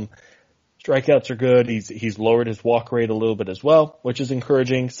for him. Strikeouts are good. He's lowered his walk rate a little bit as well, which is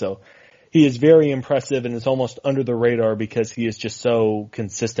encouraging. So he is very impressive and is almost under the radar because he is just so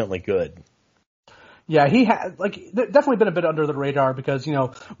consistently good. Yeah, he had definitely been a bit under the radar because, you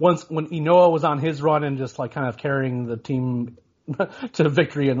know, when Inoa was on his run and just like kind of carrying the team to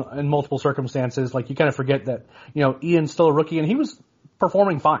victory in multiple circumstances, like you kind of forget that, you know, Ian's still a rookie and he was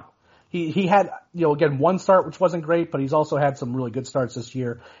performing fine. He had, you know, again, one start which wasn't great, but he's also had some really good starts this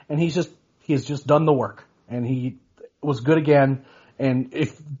year, and he has just done the work, and he was good again. And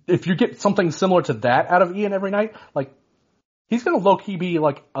if you get something similar to that out of Ian every night, like he's going to low-key be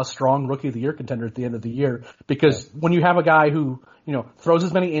like a strong Rookie of the Year contender at the end of the year, because when you have a guy who, you know, throws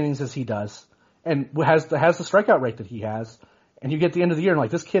as many innings as he does and has the strikeout rate that he has, and you get the end of the year and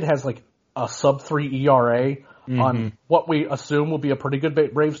like this kid has like a sub-3 ERA on what we assume will be a pretty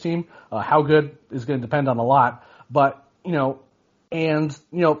good Braves team. How good is going to depend on a lot, but you know, and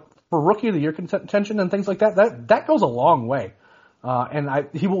you know, for Rookie of the Year contention and things like that goes a long way. And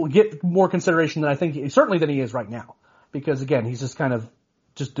he will get more consideration than I think, certainly than he is right now. Because again, he's just kind of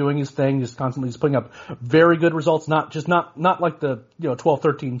just doing his thing, just constantly just putting up very good results, not like the, you know, 12,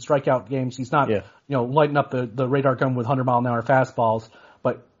 13 strikeout games. He's not, you know, lighting up the radar gun with 100-mile-an-hour fastballs,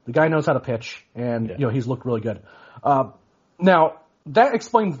 but the guy knows how to pitch, and, you know, he's looked really good. Now, that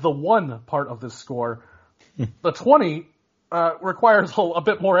explains the one part of this score. The 20 requires a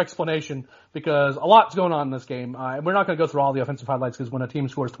bit more explanation because a lot's going on in this game. And we're not going to go through all the offensive highlights because when a team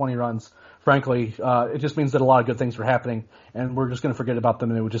scores 20 runs, frankly, it just means that a lot of good things are happening, and we're just going to forget about them,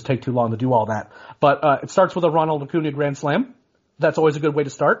 and it would just take too long to do all that. But it starts with a Ronald Acuna grand slam. That's always a good way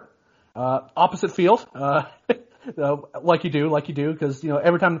to start. Opposite field, like you do, because, you know,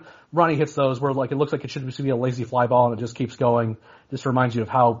 every time Ronnie hits those, where like it looks like it should be a lazy fly ball, and it just keeps going. Just reminds you of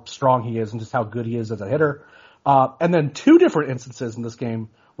how strong he is and just how good he is as a hitter. And then 2 different instances in this game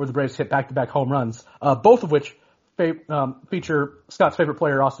where the Braves hit back-to-back home runs, both of which feature Scott's favorite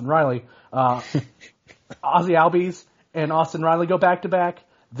player, Austin Riley. Ozzie Albies and Austin Riley go back-to-back.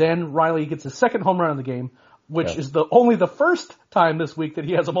 Then Riley gets his second home run of the game, which is only the first time this week that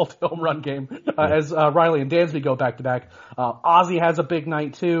he has a multi-home run game, as Riley and Dansby go back-to-back. Ozzie has a big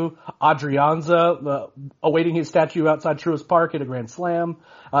night, too. Adrianza, awaiting his statue outside Truist Park, hit a grand slam.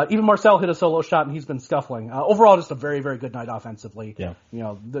 Even Marcel hit a solo shot, and he's been scuffling. Overall, just a very, very good night offensively. Yeah.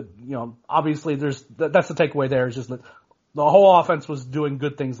 You know, obviously, that's the takeaway there, is just that the whole offense was doing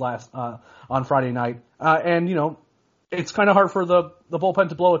good things on Friday night. And, you know, it's kind of hard for the bullpen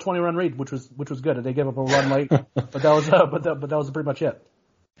to blow a 20-run lead, which was good. They gave up a run late, but that was pretty much it.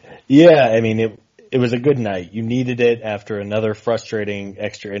 Yeah, I mean it was a good night. You needed it after another frustrating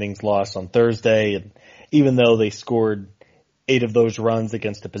extra innings loss on Thursday, and even though they scored 8 of those runs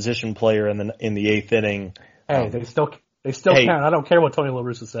against a position player in the 8th inning, hey, they still count. I don't care what Tony La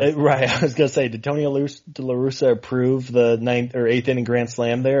Russa says. Right, I was gonna say, did Tony La Russa approve the 9th or 8th inning grand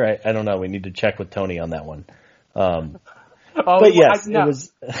slam there? I don't know. We need to check with Tony on that one. But yes, it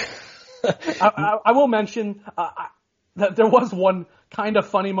was. I will mention that there was one kind of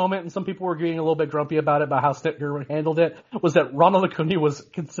funny moment, and some people were getting a little bit grumpy about it, about how Snitker handled it. Was that Ronald Acuna was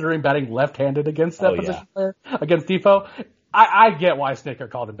considering batting left-handed against that position player, against Defoe? I get why Snitker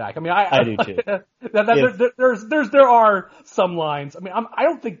called him back. I mean, I do too. There are some lines. I mean, I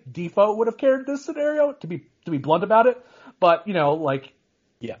don't think Defoe would have cared this scenario, to be blunt about it. But, you know, like,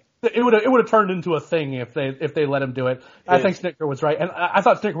 yeah. It would have turned into a thing if they let him do it. I think Snitker was right, and I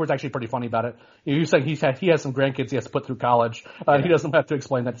thought Snitker was actually pretty funny about it. You know, he was saying he has some grandkids he has to put through college. He doesn't have to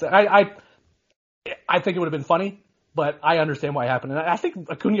explain that. I think it would have been funny, but I understand why it happened. And I think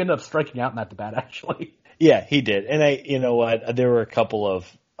Acuna ended up striking out in that bat, actually. Yeah, he did. And you know what? There were a couple of,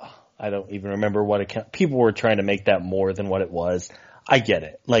 I don't even remember what account. People were trying to make that more than what it was. I get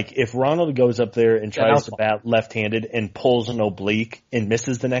it. Like, if Ronald goes up there and tries to bat left-handed and pulls an oblique and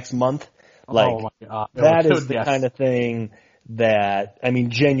misses the next month, like, that is the kind of thing that, I mean,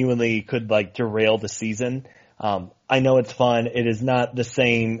 genuinely could, like, derail the season. I know it's fun. It is not the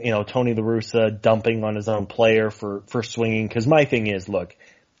same, you know, Tony La Russa dumping on his own player for swinging. Because my thing is, look,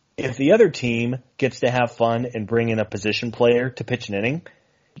 if the other team gets to have fun and bring in a position player to pitch an inning,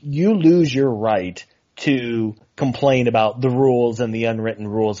 you lose your right to complain about the rules and the unwritten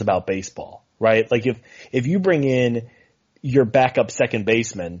rules about baseball, right? Like if you bring in your backup second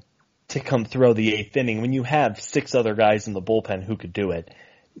baseman to come throw the 8th inning when you have 6 other guys in the bullpen who could do it,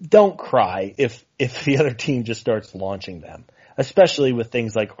 don't cry if the other team just starts launching them, especially with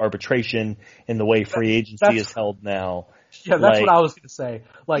things like arbitration and the way free agency is held now. Yeah, that's what I was going to say.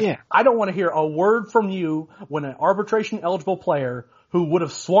 I don't want to hear a word from you when an arbitration-eligible player who would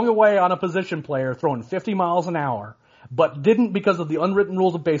have swung away on a position player throwing 50 miles an hour, but didn't because of the unwritten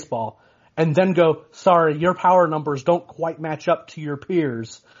rules of baseball, and then go, sorry, your power numbers don't quite match up to your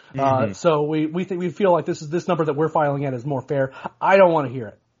peers. So we feel like this number that we're filing at is more fair. I don't want to hear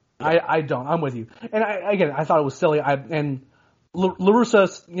it. I don't. I'm with you. And I thought it was silly. And La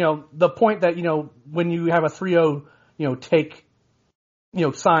Russa, the point that, when you have a 3-0, take,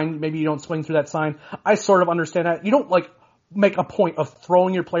 sign, maybe you don't swing through that sign. I sort of understand that. You don't make a point of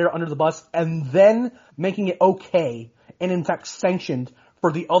throwing your player under the bus and then making it okay and in fact sanctioned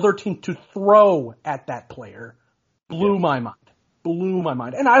for the other team to throw at that player. Blew my mind.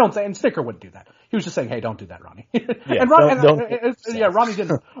 And I don't think, and Snitker wouldn't do that. He was just saying, hey, don't do that, Ronnie. Yeah,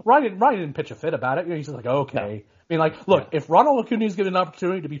 Ronnie didn't pitch a fit about it. He's just like, okay. No. Look, if Ronald Acuna is given an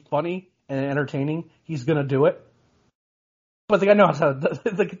opportunity to be funny and entertaining, he's going to do it. But the guy knows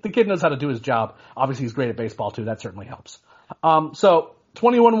the kid knows how to do his job. Obviously, he's great at baseball too. That certainly helps. So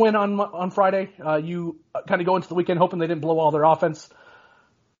 21 win on Friday. You kind of go into the weekend hoping they didn't blow all their offense.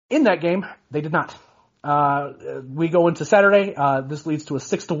 In that game, they did not. We go into Saturday. This leads to a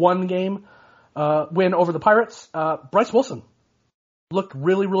 6-1 game win over the Pirates. Bryce Wilson looked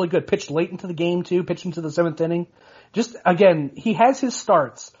really, really good. Pitched late into the game too. Pitched into the 7th inning. Just again, he has his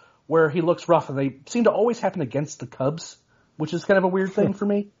starts where he looks rough, and they seem to always happen against the Cubs, which is kind of a weird thing for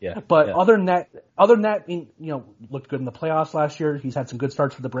me. Other than that, looked good in the playoffs last year. He's had some good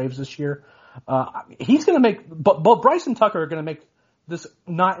starts for the Braves this year. He's going to make, both Bryce and Tucker are going to make this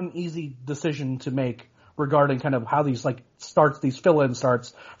not an easy decision to make regarding kind of how these starts, these fill-in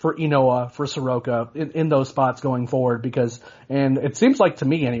starts for Inoa, for Soroka in those spots going forward, and it seems like to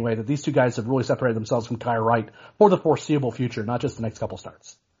me anyway that these two guys have really separated themselves from Kyle Wright for the foreseeable future, not just the next couple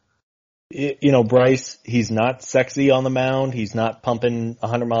starts. Bryce, he's not sexy on the mound. He's not pumping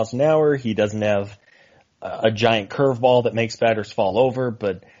 100 miles an hour. He doesn't have a giant curveball that makes batters fall over,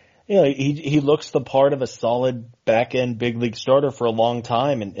 but he looks the part of a solid back-end big league starter for a long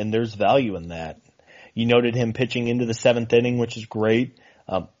time, and there's value in that. You noted him pitching into the 7th inning, which is great.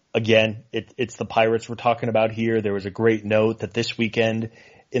 Again, it's the Pirates we're talking about here. There was a great note that this weekend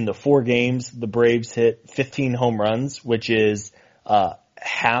in the 4 games, the Braves hit 15 home runs, which is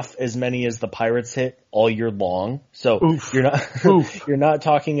half as many as the Pirates hit all year long. So you're not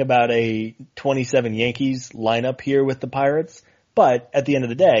talking about a 27 Yankees lineup here with the Pirates. But at the end of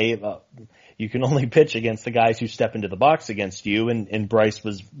the day, you can only pitch against the guys who step into the box against you, and Bryce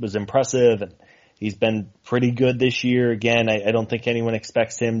was impressive, and he's been pretty good this year. Again, I don't think anyone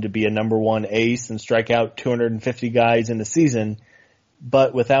expects him to be a number 1 ace and strike out 250 guys in the season,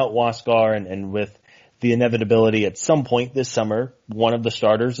 but without Huascar and with the inevitability at some point this summer, one of the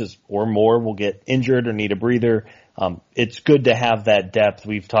starters or more will get injured or need a breather. It's good to have that depth.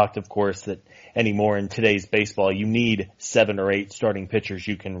 We've talked, of course, that anymore in today's baseball, you need 7 or 8 starting pitchers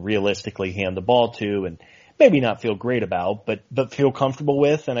you can realistically hand the ball to and maybe not feel great about, but feel comfortable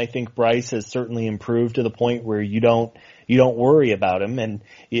with. And I think Bryce has certainly improved to the point where you don't worry about him. And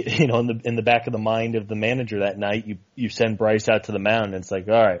in the back of the mind of the manager that night, you send Bryce out to the mound, and it's like,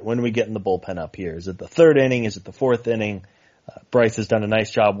 all right, when are we getting the bullpen up here? Is it the 3rd inning? Is it the 4th inning? Bryce has done a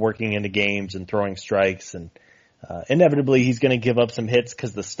nice job working into games and throwing strikes, and inevitably he's going to give up some hits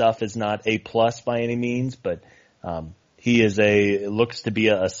because the stuff is not A+ by any means, but he looks to be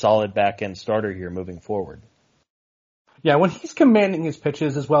a solid back end starter here moving forward. Yeah, when he's commanding his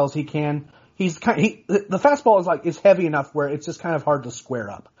pitches as well as he can, the fastball is heavy enough where it's just kind of hard to square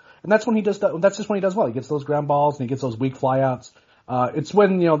up, and that's when he does. That's just when he does well. He gets those ground balls and he gets those weak flyouts. It's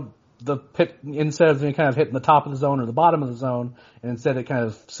when the pit, instead of kind of hitting the top of the zone or the bottom of the zone, and instead it kind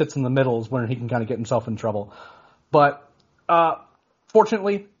of sits in the middle, is when he can kind of get himself in trouble. But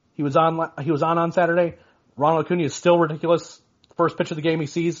fortunately, he was on Saturday. Ronald Acuna is still ridiculous. First pitch of the game he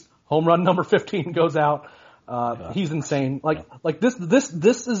sees, home run number 15 goes out. He's insane.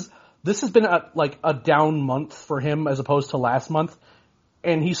 This has been a down month for him as opposed to last month,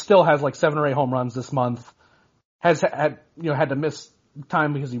 and he still has 7 or 8 home runs this month. Has had to miss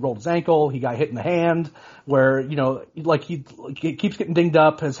time because he rolled his ankle. He got hit in the hand where he keeps getting dinged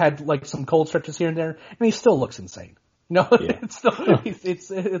up. Has had some cold stretches here and there, and he still looks insane. No, it's still,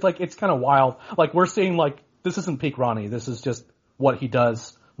 it's like, it's kind of wild. Like, we're seeing, like, this isn't peak Ronnie. This is just what he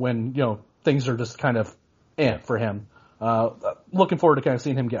does when, things are just kind of for him. Looking forward to kind of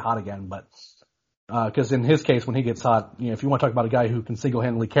seeing him get hot again, but, cause in his case, when he gets hot, if you want to talk about a guy who can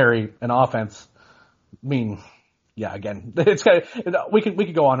single-handedly carry an offense, I mean, yeah, again, it's kind of, we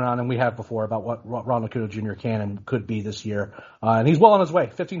could go on, and we have before about what Ron Acuña Jr. can and could be this year. And he's well on his way.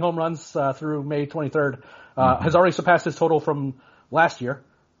 15 home runs, through May 23rd, has already surpassed his total from last year,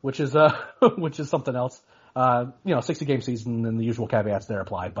 which is something else. 60 game season and the usual caveats there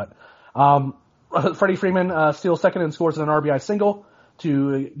apply, but, Freddie Freeman, steals second and scores an RBI single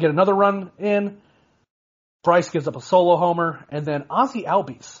to get another run in. Bryce gives up a solo homer, and then Ozzie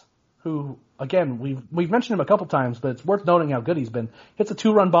Albies, who, again, we've mentioned him a couple times, but it's worth noting how good he's been. Hits a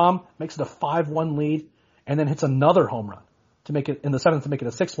 2-run bomb, makes it a 5-1 lead, and then hits another home run to make it in the 7th to make it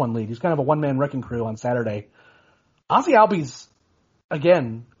a 6-1 lead. He's kind of a one-man wrecking crew on Saturday. Ozzie Albies,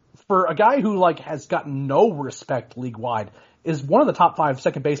 again, for a guy who has gotten no respect league-wide, is one of the top 5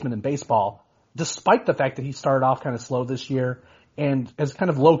 second basemen in baseball, despite the fact that he started off kind of slow this year and has kind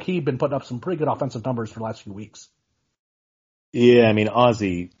of low-key been putting up some pretty good offensive numbers for the last few weeks. Yeah, I mean,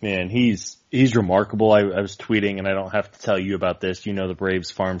 Ozzie, man, he's remarkable. I was tweeting, and I don't have to tell you about this. You know the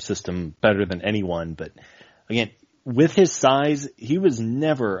Braves farm system better than anyone. But, again, with his size, he was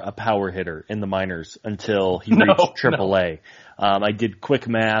never a power hitter in the minors until he reached AAA. I did quick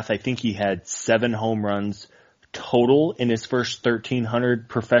math. I think he had 7 home runs total in his first 1,300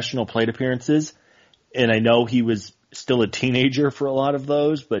 professional plate appearances. And I know he was still a teenager for a lot of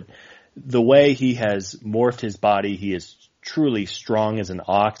those, but the way he has morphed his body, he is truly strong as an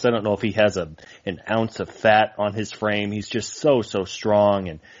ox. I don't know if he has an ounce of fat on his frame. He's just so strong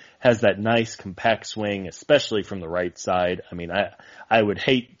and has that nice compact swing, especially from the right side. I mean, I would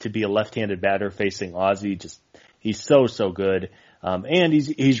hate to be a left-handed batter facing Ozzie. He's so good. And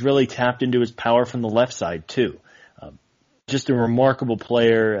he's really tapped into his power from the left side too. Just a remarkable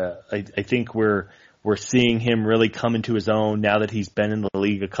player. I think we're seeing him really come into his own now that he's been in the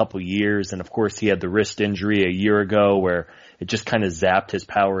league a couple years. And of course he had the wrist injury a year ago where it just kind of zapped his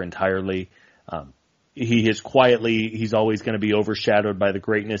power entirely. He's always going to be overshadowed by the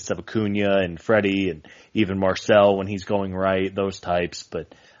greatness of Acuña and Freddie and even Marcel when he's going right, those types.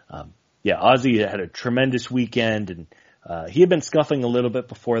 But, Ozzie had a tremendous weekend and, he had been scuffing a little bit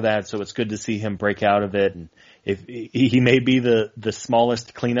before that, so it's good to see him break out of it. And if he may be the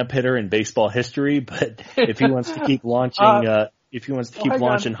smallest cleanup hitter in baseball history, but if he wants to keep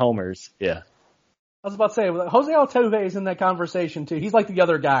launching homers, yeah. I was about to say, Jose Altuve is in that conversation too. He's like the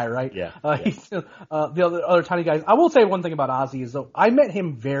other guy, right? Yeah. He's the other tiny guys. I will say one thing about Ozzie is though I met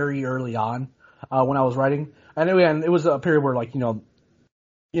him very early on when I was writing, and it was a period where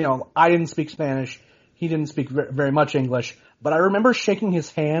I didn't speak Spanish. He didn't speak very much English, but I remember shaking his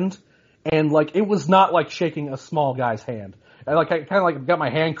hand, and it was not like shaking a small guy's hand. And I kind of got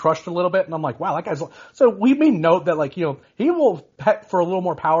my hand crushed a little bit, and I'm like, wow, that guy's. So we made note that he will pet for a little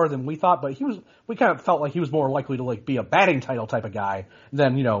more power than we thought, but we kind of felt like he was more likely to be a batting title type of guy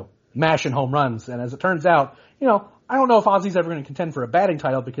than mashing home runs. And as it turns out, I don't know if Ozzie's ever going to contend for a batting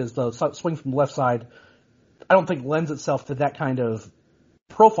title because the swing from the left side, I don't think lends itself to that kind of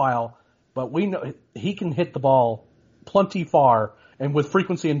profile. But we know he can hit the ball plenty far and with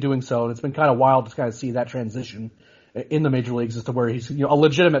frequency in doing so. And it's been kind of wild to kind of see that transition in the major leagues as to where he's, a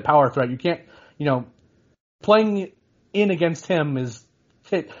legitimate power threat. You can't, playing in against him is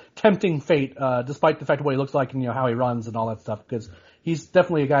tempting fate, despite the fact of what he looks like and, how he runs and all that stuff, because he's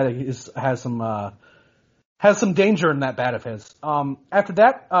definitely a guy that has some danger in that bat of his. After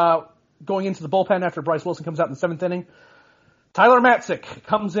that, going into the bullpen after Bryce Wilson comes out in the 7th inning, Tyler Matzek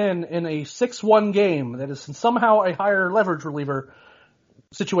comes in a 6-1 game that is somehow a higher leverage reliever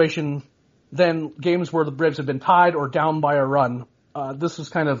situation than games where the Braves have been tied or down by a run. This is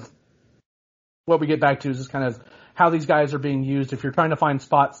kind of what we get back to is kind of how these guys are being used. If you're trying to find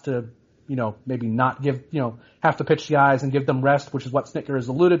spots to, maybe not give, have to pitch guys and give them rest, which is what Snitker has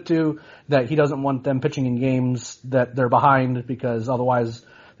alluded to, that he doesn't want them pitching in games that they're behind because otherwise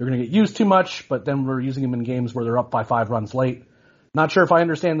they're going to get used too much, but then we're using them in games where they're up by 5 runs late. Not sure if I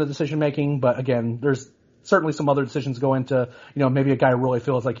understand the decision making, but again, there's certainly some other decisions go into, maybe a guy really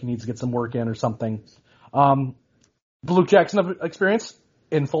feels like he needs to get some work in or something. Luke Jackson experience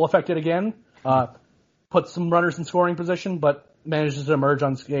in full effect yet again. Put some runners in scoring position, but manages to emerge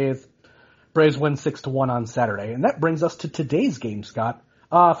unscathed. Braves win 6-1 on Saturday. And that brings us to today's game, Scott.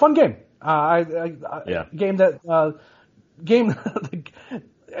 Fun game. Game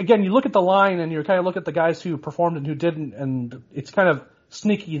again, you look at the line and you kind of look at the guys who performed and who didn't, and it's kind of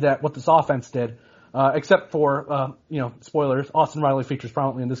sneaky that what this offense did. except for, spoilers, Austin Riley features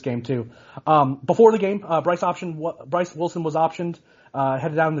prominently in this game too. Before the game, Bryce Wilson was optioned,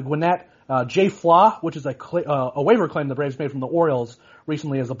 headed down to Gwinnett. Jay Flaw, which is a waiver claim the Braves made from the Orioles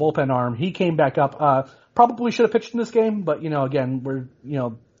recently as a bullpen arm, he came back up. Probably should have pitched in this game, but again,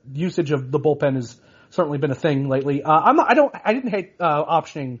 usage of the bullpen has certainly been a thing lately. I didn't hate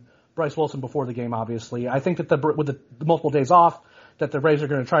optioning Bryce Wilson before the game. Obviously, I think that with the multiple days off, that the Braves are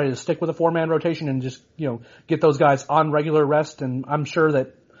going to try to stick with a 4-man rotation and just get those guys on regular rest. And I'm sure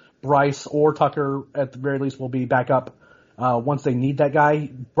that Bryce or Tucker, at the very least, will be back up once they need that guy.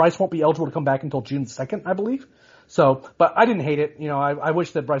 Bryce won't be eligible to come back until June 2nd, I believe. So, but I didn't hate it. I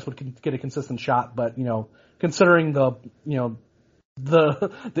wish that Bryce would get a consistent shot, but considering the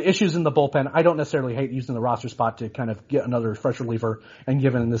issues in the bullpen, I don't necessarily hate using the roster spot to kind of get another fresh reliever and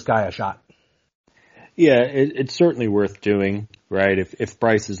giving this guy a shot. Yeah, it's certainly worth doing, right? If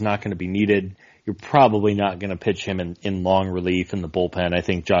Bryce is not going to be needed, you're probably not going to pitch him in long relief in the bullpen. I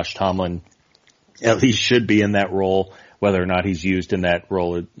think Josh Tomlin at least should be in that role. Whether or not he's used in that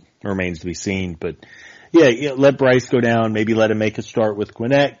role, it remains to be seen. But yeah, let Bryce go down, maybe let him make a start with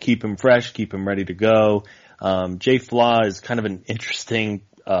Gwinnett, keep him fresh, keep him ready to go. Jay Flaw is kind of an interesting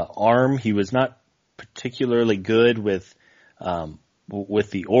arm. He was not particularly good with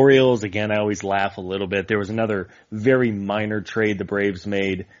the Orioles. Again, I always laugh a little bit. There was another very minor trade the Braves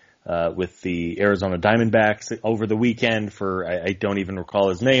made with the Arizona Diamondbacks over the weekend for, I don't even recall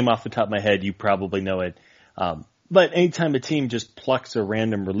his name off the top of my head. You probably know it. But anytime a team just plucks a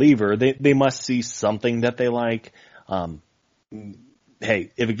random reliever, they must see something that they like.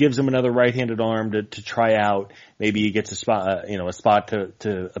 Hey, if it gives him another right-handed arm to try out, maybe he gets a spot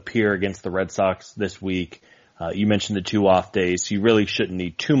to appear against the Red Sox this week. You mentioned the 2 off days. So you really shouldn't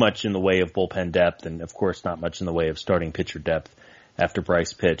need too much in the way of bullpen depth, and of course not much in the way of starting pitcher depth after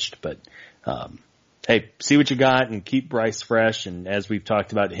Bryce pitched. But hey, see what you got and keep Bryce fresh. And as we've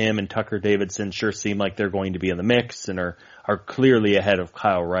talked about, him and Tucker Davidson sure seem like they're going to be in the mix and are clearly ahead of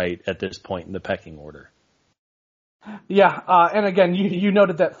Kyle Wright at this point in the pecking order. Yeah, and again, you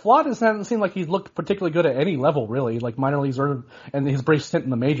noted that Flaw hasn't seemed like he's looked particularly good at any level, really, like minor leagues and his brief stint in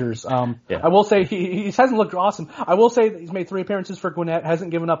the majors. Yeah. I will say he hasn't looked awesome. I will say that he's made 3 appearances for Gwinnett,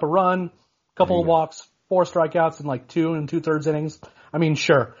 hasn't given up a run, couple of walks, 4 strikeouts in like 2 2/3 innings. I mean,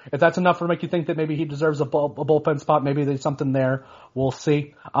 sure, if that's enough to make you think that maybe he deserves a bullpen spot, maybe there's something there. We'll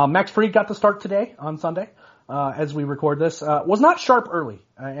see. Max Fried got the start today on Sunday. As we record this, was not sharp early,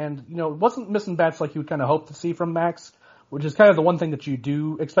 and wasn't missing bats like you would kind of hope to see from Max, which is kind of the one thing that you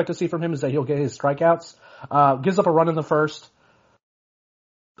do expect to see from him is that he'll get his strikeouts. Gives up a run in the first.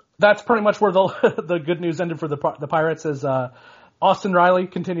 That's pretty much where the good news ended for the Pirates, as Austin Riley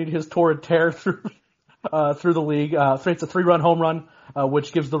continued his torrid tear through the league. It's a 3-run home run,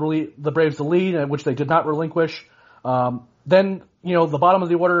 which gives the Braves the lead, which they did not relinquish. Then the bottom of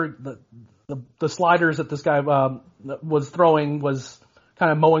the order, the sliders that this guy was throwing was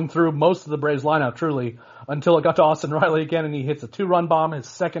kind of mowing through most of the Braves lineup, truly, until it got to Austin Riley again, and he hits a 2-run bomb, his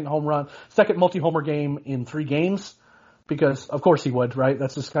second multi-homer game in 3 games, because of course he would, right?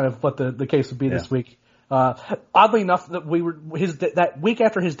 That's just kind of what the case would be this week. Oddly enough, that that week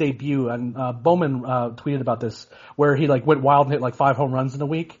after his debut, and Bowman tweeted about this, where he went wild and hit 5 home runs in a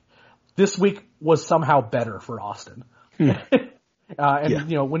week. This week was somehow better for Austin.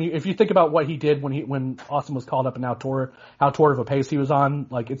 If you think about what he did when Austin was called up and how torrid of a pace he was on,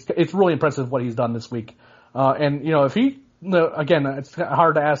 it's really impressive what he's done this week. If he, again, it's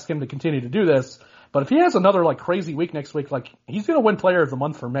hard to ask him to continue to do this, but if he has another crazy week next week, he's going to win Player of the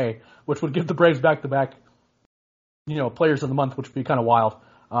Month for May, which would give the Braves back-to-back, Players of the Month, which would be kind of wild.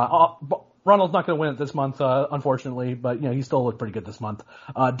 Ronald's not going to win it this month, unfortunately, but he still looked pretty good this month.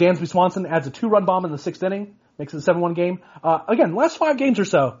 Dansby Swanson adds a 2-run bomb in the 6th inning. Makes it a 7-1 game. Again, last 5 games or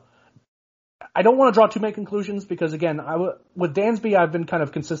so, I don't want to draw too many conclusions because, again, with Dansby, I've been kind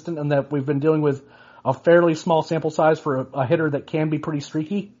of consistent in that we've been dealing with a fairly small sample size for a hitter that can be pretty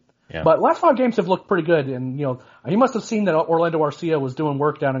streaky. Yeah. But last 5 games have looked pretty good, and he must have seen that Orlando Arcia was doing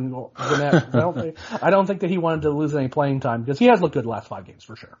work down in Gwinnett. I don't think that he wanted to lose any playing time because he has looked good the last 5 games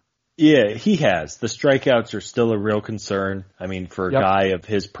for sure. Yeah, he has. The strikeouts are still a real concern. I mean, for a guy of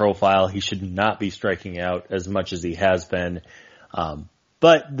his profile, he should not be striking out as much as he has been.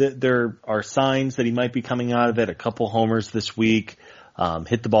 But there are signs that he might be coming out of it. A couple homers this week.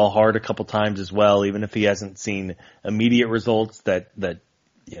 Hit the ball hard a couple times as well, even if he hasn't seen immediate results that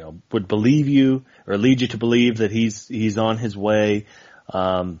would believe you or lead you to believe that he's on his way.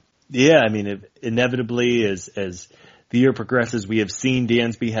 Inevitably as the year progresses, we have seen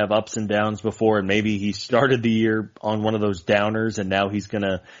Dansby have ups and downs before, and maybe he started the year on one of those downers, and now he's going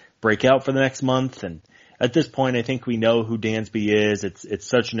to break out for the next month. And at this point, I think we know who Dansby is. It's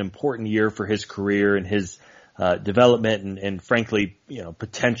such an important year for his career and his development and frankly,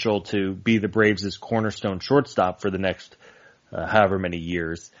 potential to be the Braves' cornerstone shortstop for the next however many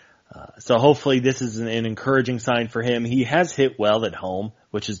years. So hopefully this is an encouraging sign for him. He has hit well at home,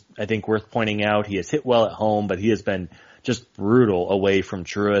 which is, I think, worth pointing out. He has hit well at home, but he has been just brutal away from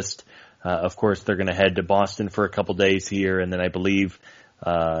Truist. Of course, they're going to head to Boston for a couple days here, and then I believe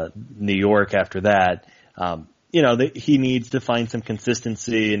New York after that. He needs to find some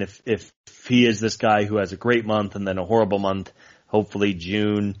consistency, and if he is this guy who has a great month and then a horrible month, hopefully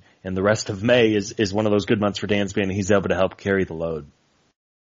June and the rest of May is one of those good months for Dansby, and he's able to help carry the load.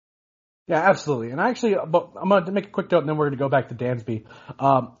 Yeah, absolutely. And actually, but I'm going to make a quick note, and then we're going to go back to Dansby.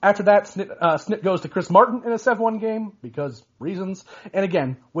 After that, Snit goes to Chris Martin in a 7-1 game because reasons. And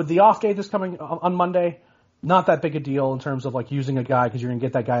again, with the off day this coming on Monday, not that big a deal in terms of like using a guy because you're going to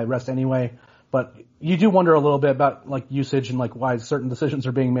get that guy at rest anyway. But you do wonder a little bit about like usage and like why certain decisions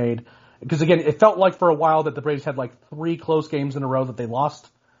are being made. Because again, it felt like for a while that the Braves had like 3 close games in a row that they lost,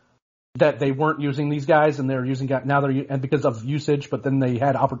 that they weren't using these guys, and they're using guys now. And because of usage, but then they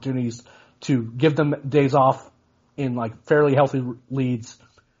had opportunities to give them days off in like fairly healthy leads,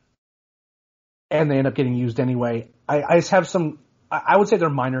 and they end up getting used anyway. I just have some, I would say they're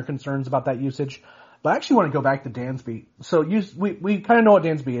minor concerns about that usage, but I actually want to go back to Dansby. So we kind of know what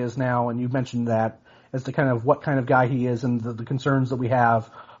Dansby is now, and you mentioned that as to kind of what kind of guy he is and the concerns that we have,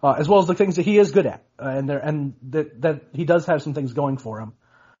 as well as the things that he is good at, and that he does have some things going for him.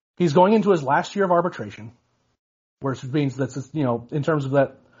 He's going into his last year of arbitration, which means that, in terms of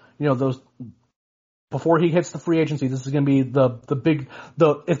that, those, before he hits the free agency, this is going to be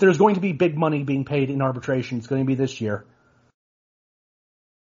if there's going to be big money being paid in arbitration, it's going to be this year.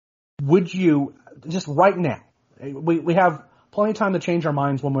 Would you, just right now, we have plenty of time to change our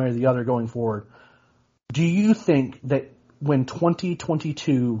minds one way or the other going forward. Do you think that when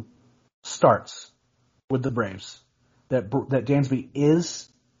 2022 starts with the Braves, that Dansby is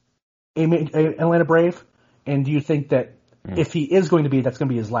an Atlanta Brave? And do you think that if he is going to be, that's going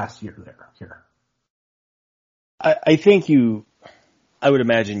to be his last year here? I think I would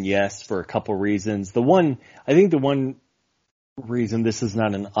imagine yes, for a couple reasons. I think the one reason this is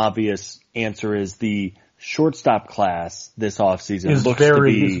not an obvious answer is the shortstop class this offseason looks to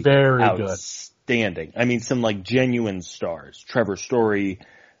be very outstanding. Good. I mean, some like genuine stars. Trevor Story,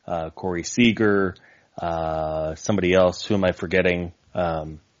 Corey Seager, somebody else, who am I forgetting?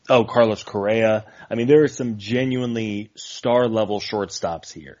 Carlos Correa. I mean, there are some genuinely star-level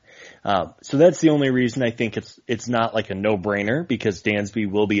shortstops here. So that's the only reason I think it's not like a no-brainer, because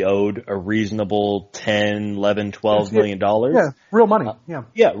Dansby will be owed a reasonable $10, $11, $12 million. Yeah, real money.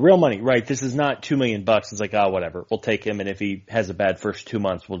 Yeah, real money. Right. This is not $2 million. It's like, whatever. We'll take him, and if he has a bad first 2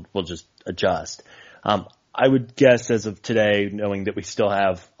 months, we'll just adjust. I would guess as of today, knowing that we still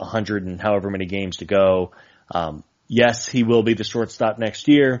have 100 and however many games to go, yes, he will be the shortstop next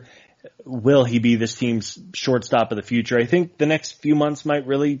year. Will he be this team's shortstop of the future? I think the next few months might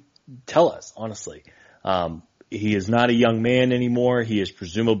really tell us, honestly. He is not a young man anymore. He is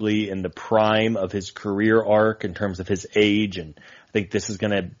presumably in the prime of his career arc in terms of his age, and I think this is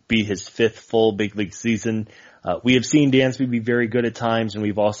going to be his 5th full big league season. We have seen Dansby be very good at times, and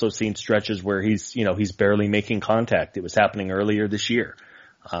we've also seen stretches where he's barely making contact. It was happening earlier this year.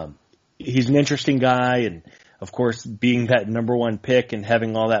 He's an interesting guy, and of course, being that number 1 pick and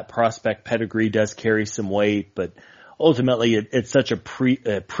having all that prospect pedigree does carry some weight, but ultimately it's such a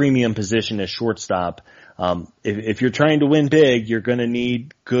premium position as shortstop. If you're trying to win big, you're going to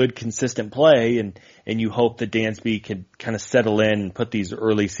need good, consistent play, and you hope that Dansby can kind of settle in and put these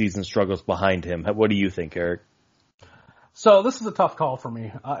early season struggles behind him. What do you think, Eric? So this is a tough call for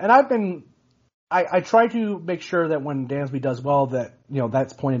me, and I try to make sure that when Dansby does well, that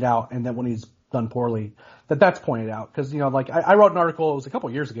that's pointed out, and that when he's done poorly, that's pointed out. Because I wrote an article, it was a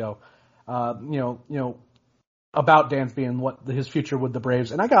couple years ago, about Dansby and what his future with the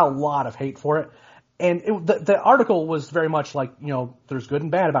Braves, and I got a lot of hate for it. And the article was very much like, there's good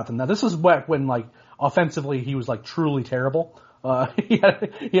and bad about them. Now this is when like offensively he was like truly terrible. He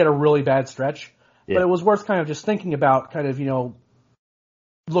had a really bad stretch, but it was worth kind of just thinking about kind of,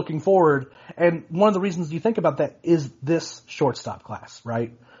 looking forward. And one of the reasons you think about that is this shortstop class,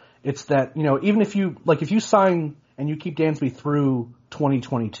 right? It's that, even if you sign and you keep Dansby through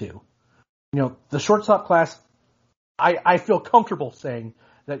 2022, the shortstop class, I feel comfortable saying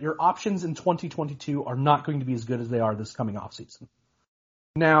that your options in 2022 are not going to be as good as they are this coming offseason.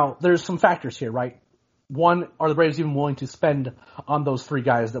 Now, there's some factors here, right? one, are the Braves even willing to spend on those three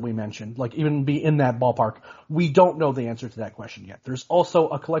guys that we mentioned, like even be in that ballpark? We don't know the answer to that question yet. There's also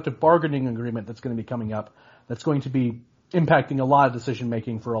a collective bargaining agreement that's going to be coming up that's going to be impacting a lot of decision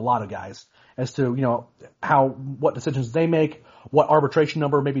making for a lot of guys as to, what decisions they make, what arbitration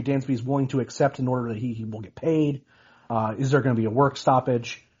number maybe Dansby is willing to accept in order that he will get paid. Is there going to be a work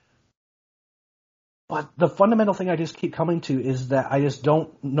stoppage? But the fundamental thing I just keep coming to is that I just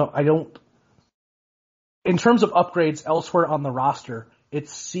don't know. In terms of upgrades elsewhere on the roster, it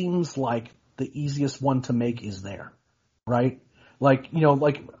seems like the easiest one to make is there, right? Like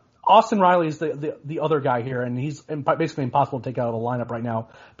Austin Riley is the other guy here, and he's basically impossible to take out of the lineup right now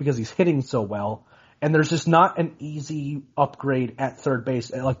because he's hitting so well. And there's just not an easy upgrade at third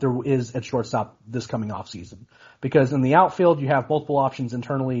base like there is at shortstop this coming offseason. Because in the outfield, you have multiple options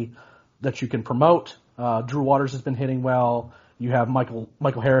internally that you can promote. Drew Waters has been hitting well. You have Michael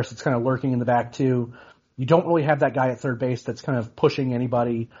Harris that's kind of lurking in the back too. You don't really have that guy at third base that's kind of pushing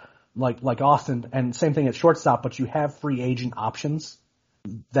anybody like Austin. And same thing at shortstop, but you have free agent options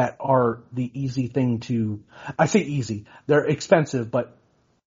that are the easy thing to, I say easy, they're expensive, but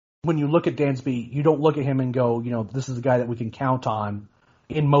when you look at Dansby, you don't look at him and go, this is a guy that we can count on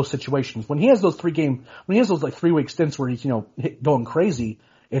in most situations. When he has those 3-week stints where he's, going crazy,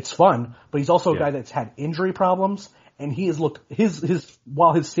 it's fun, but he's also a guy that's had injury problems, and he has looked,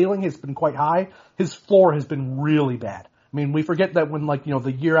 while his ceiling has been quite high, his floor has been really bad. I mean, we forget that when,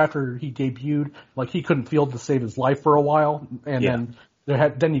 the year after he debuted, he couldn't field to save his life for a while, and then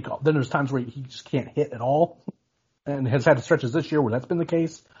there's times where he just can't hit at all, and has had stretches this year where that's been the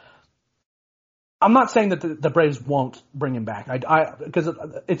case. I'm not saying that the Braves won't bring him back, because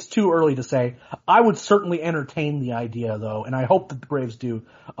it's too early to say. I would certainly entertain the idea, though, and I hope that the Braves do,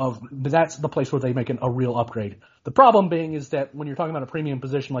 that's the place where they make a real upgrade. The problem being is that when you're talking about a premium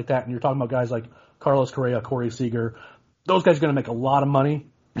position like that, and you're talking about guys like Carlos Correa, Corey Seager, those guys are going to make a lot of money,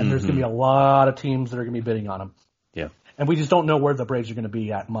 and there's going to be a lot of teams that are going to be bidding on them. Yeah. And we just don't know where the Braves are going to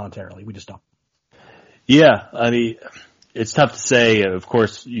be at monetarily. We just don't. Yeah, I mean, it's tough to say. Of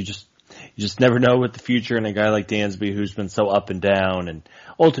course, you just never know with the future, and a guy like Dansby who's been so up and down. And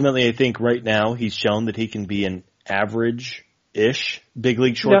ultimately, I think right now he's shown that he can be an average-ish big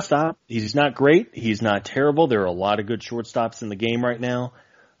league shortstop. Yeah. He's not great. He's not terrible. There are a lot of good shortstops in the game right now.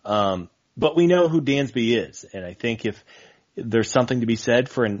 But we know who Dansby is. And I think if there's something to be said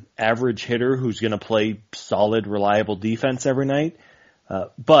for an average hitter who's going to play solid, reliable defense every night.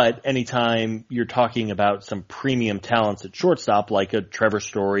 But anytime you're talking about some premium talents at shortstop, like a Trevor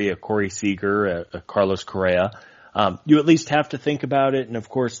Story, a Corey Seager, a Carlos Correa, you at least have to think about it. And of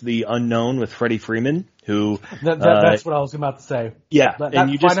course, the unknown with Freddie Freeman, who that's what I was about to say. Yeah,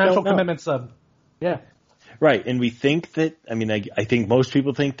 and you just financial commitments. Yeah, right. And we think that. I mean, I think most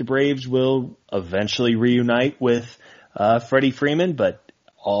people think the Braves will eventually reunite with Freddie Freeman, but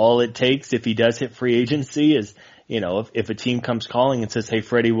all it takes if he does hit free agency is, if a team comes calling and says, hey,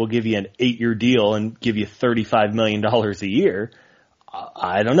 Freddie, we'll give you an 8-year deal and give you $35 million a year,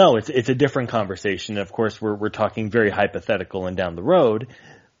 I don't know. It's a different conversation. Of course, we're talking very hypothetical and down the road.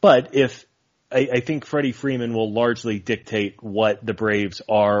 But I think Freddie Freeman will largely dictate what the Braves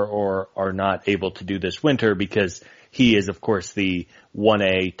are or are not able to do this winter, because he is, of course, the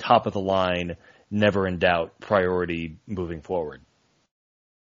 1A, top of the line, never in doubt priority moving forward.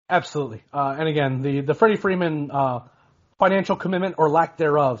 Absolutely. And again, the Freddie Freeman financial commitment or lack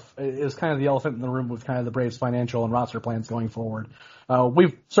thereof is kind of the elephant in the room with kind of the Braves' financial and roster plans going forward.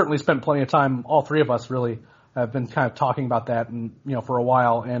 We've certainly spent plenty of time, all three of us really have been kind of talking about that and, for a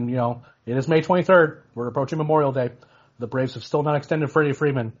while. And, it is May 23rd. We're approaching Memorial Day. The Braves have still not extended Freddie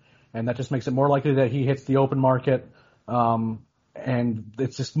Freeman, and that just makes it more likely that he hits the open market. And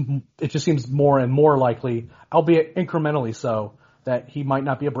it just seems more and more likely, albeit incrementally so, that he might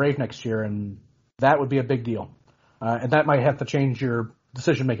not be a Brave next year, and that would be a big deal. And that might have to change your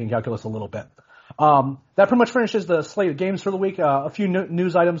decision-making calculus a little bit. That pretty much finishes the slate of games for the week. A few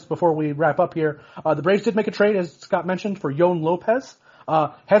news items before we wrap up here. The Braves did make a trade, as Scott mentioned, for Yoan Lopez.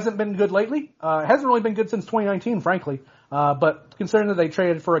 Hasn't been good lately. Hasn't really been good since 2019, frankly. But considering that they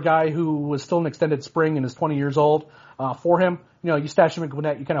traded for a guy who was still an extended spring and is 20 years old, for him, you stash him in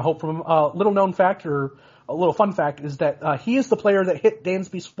Gwinnett, you kind of hope from him. Little known fact, or a little fun fact, is that he is the player that hit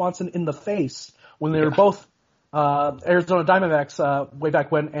Dansby Swanson in the face when they were both Arizona Diamondbacks way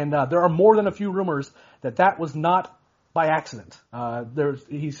back when, and there are more than a few rumors that was not by accident.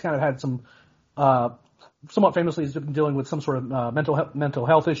 He's kind of had some, somewhat famously, he's been dealing with some sort of mental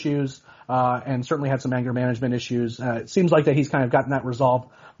health issues, and certainly had some anger management issues. It seems like that he's kind of gotten that resolved.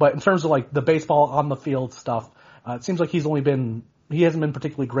 But in terms of like the baseball on the field stuff, it seems like he's only been he hasn't been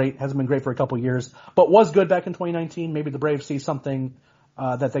particularly great, hasn't been great for a couple of years, but was good back in 2019. Maybe the Braves see something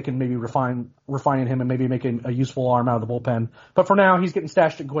that they can maybe refine in him and maybe make a useful arm out of the bullpen. But for now, he's getting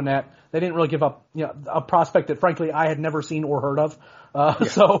stashed at Gwinnett. They didn't really give up, a prospect that frankly I had never seen or heard of.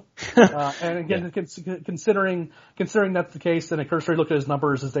 And again, considering that's the case, and a cursory look at his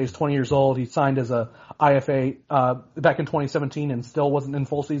numbers as he's 20 years old, he signed as a IFA back in 2017 and still wasn't in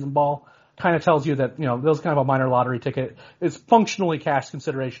full season ball. Kind of tells you that that was kind of a minor lottery ticket. It's functionally cash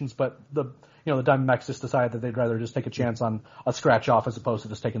considerations, but the Diamondbacks just decided that they'd rather just take a chance on a scratch off as opposed to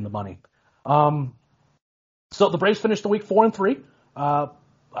just taking the money. So the Braves finished the week 4-3.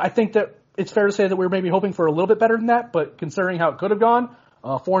 I think that it's fair to say that we were maybe hoping for a little bit better than that, but considering how it could have gone,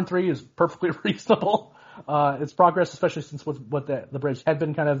 4-3 is perfectly reasonable. It's progress, especially since what the Braves had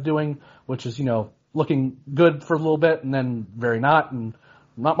been kind of doing, which is, looking good for a little bit and then very not, and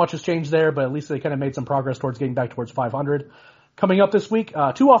not much has changed there, but at least they kind of made some progress towards getting back towards 500. Coming up this week, 2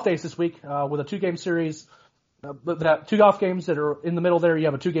 off days this week, with a 2-game series. 2 off games that are in the middle there. You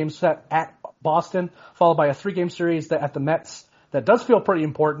have a 2-game set at Boston, followed by a 3-game series at the Mets. That does feel pretty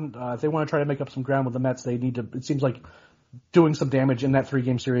important. If they want to try to make up some ground with the Mets, they need to, it seems like doing some damage in that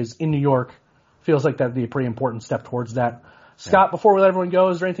 3-game series in New York feels like that'd be a pretty important step towards that. Scott, before we let everyone go,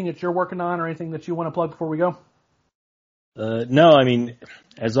 is there anything that you're working on or anything that you want to plug before we go? No, I mean,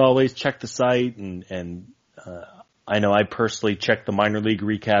 as always, check the site and I know I personally check the minor league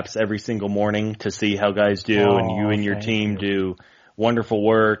recaps every single morning to see how guys do, and you and your team do wonderful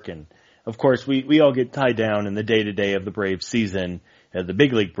work. And of course, we all get tied down in the day-to-day of the Braves season, the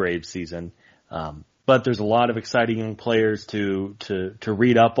big league Braves season. But there's a lot of exciting young players to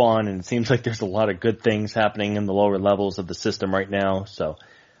read up on, and it seems like there's a lot of good things happening in the lower levels of the system right now. So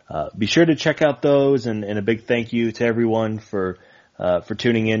be sure to check out those, and a big thank you to everyone for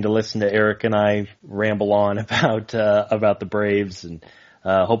tuning in to listen to Eric and I ramble on about the Braves, and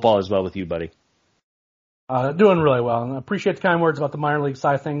hope all is well with you, buddy. Doing really well, and I appreciate the kind words about the minor league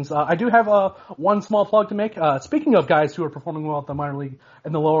side of things. I do have one small plug to make. Speaking of guys who are performing well at the minor league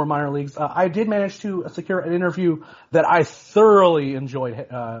and the lower minor leagues, I did manage to secure an interview that I thoroughly enjoyed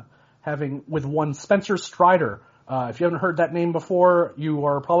having with one Spencer Strider. If you haven't heard that name before, you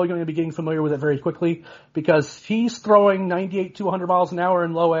are probably going to be getting familiar with it very quickly, because he's throwing 98 to 100 miles an hour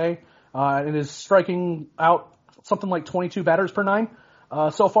in low A, and is striking out something like 22 batters per 9.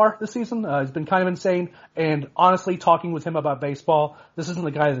 So far this season. It's been kind of insane, and honestly, talking with him about baseball, this isn't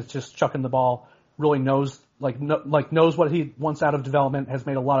the guy that's just chucking the ball, really knows what he wants out of development, has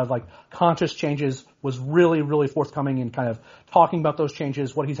made a lot of conscious changes, was really, really forthcoming in kind of talking about those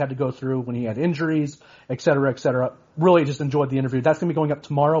changes, what he's had to go through when he had injuries, et cetera, et cetera. Really just enjoyed the interview. That's going to be going up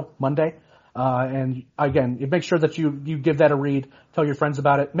tomorrow, Monday. And again, make sure that you give that a read, tell your friends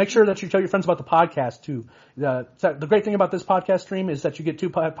about it. Make sure that you tell your friends about the podcast too. The great thing about this podcast stream is that you get 2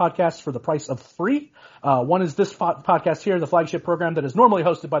 podcasts for the price of 3. One is this podcast here, the flagship program that is normally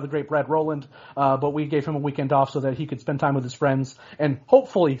hosted by the great Brad Rowland, but we gave him a weekend off so that he could spend time with his friends and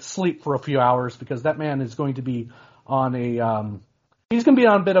hopefully sleep for a few hours, because that man is going to be on he's going to be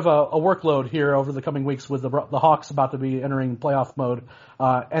on a bit of a workload here over the coming weeks with the Hawks about to be entering playoff mode.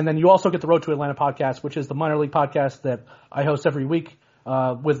 And then you also get the Road to Atlanta podcast, which is the minor league podcast that I host every week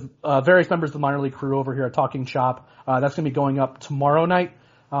with various members of the minor league crew over here at Talking Shop. That's going to be going up tomorrow night,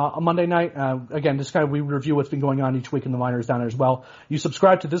 on Monday night. Again, just kind of we review what's been going on each week in the minors down there as well. You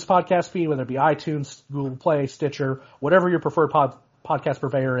subscribe to this podcast feed, whether it be iTunes, Google Play, Stitcher, whatever your preferred podcast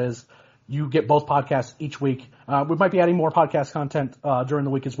purveyor is. You get both podcasts each week. We might be adding more podcast content during the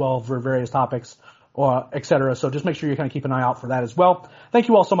week as well for various topics, et cetera. So just make sure you kind of keep an eye out for that as well. Thank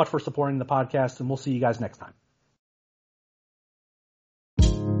you all so much for supporting the podcast, and we'll see you guys next time.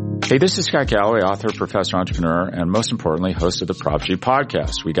 Hey, this is Scott Galloway, author, professor, entrepreneur, and most importantly, host of the Prop G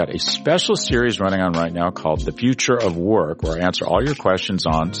podcast. We got a special series running on right now called The Future of Work, where I answer all your questions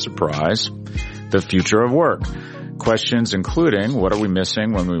on, surprise, the future of work. Questions including, what are we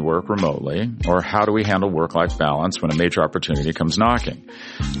missing when we work remotely? Or how do we handle work-life balance when a major opportunity comes knocking?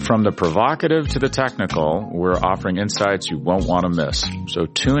 From the provocative to the technical, we're offering insights you won't want to miss. So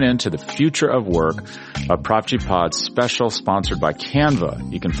tune in to The Future of Work, a Prop G Pod special sponsored by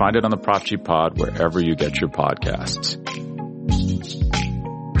Canva. You can find it on the Prop G Pod wherever you get your podcasts.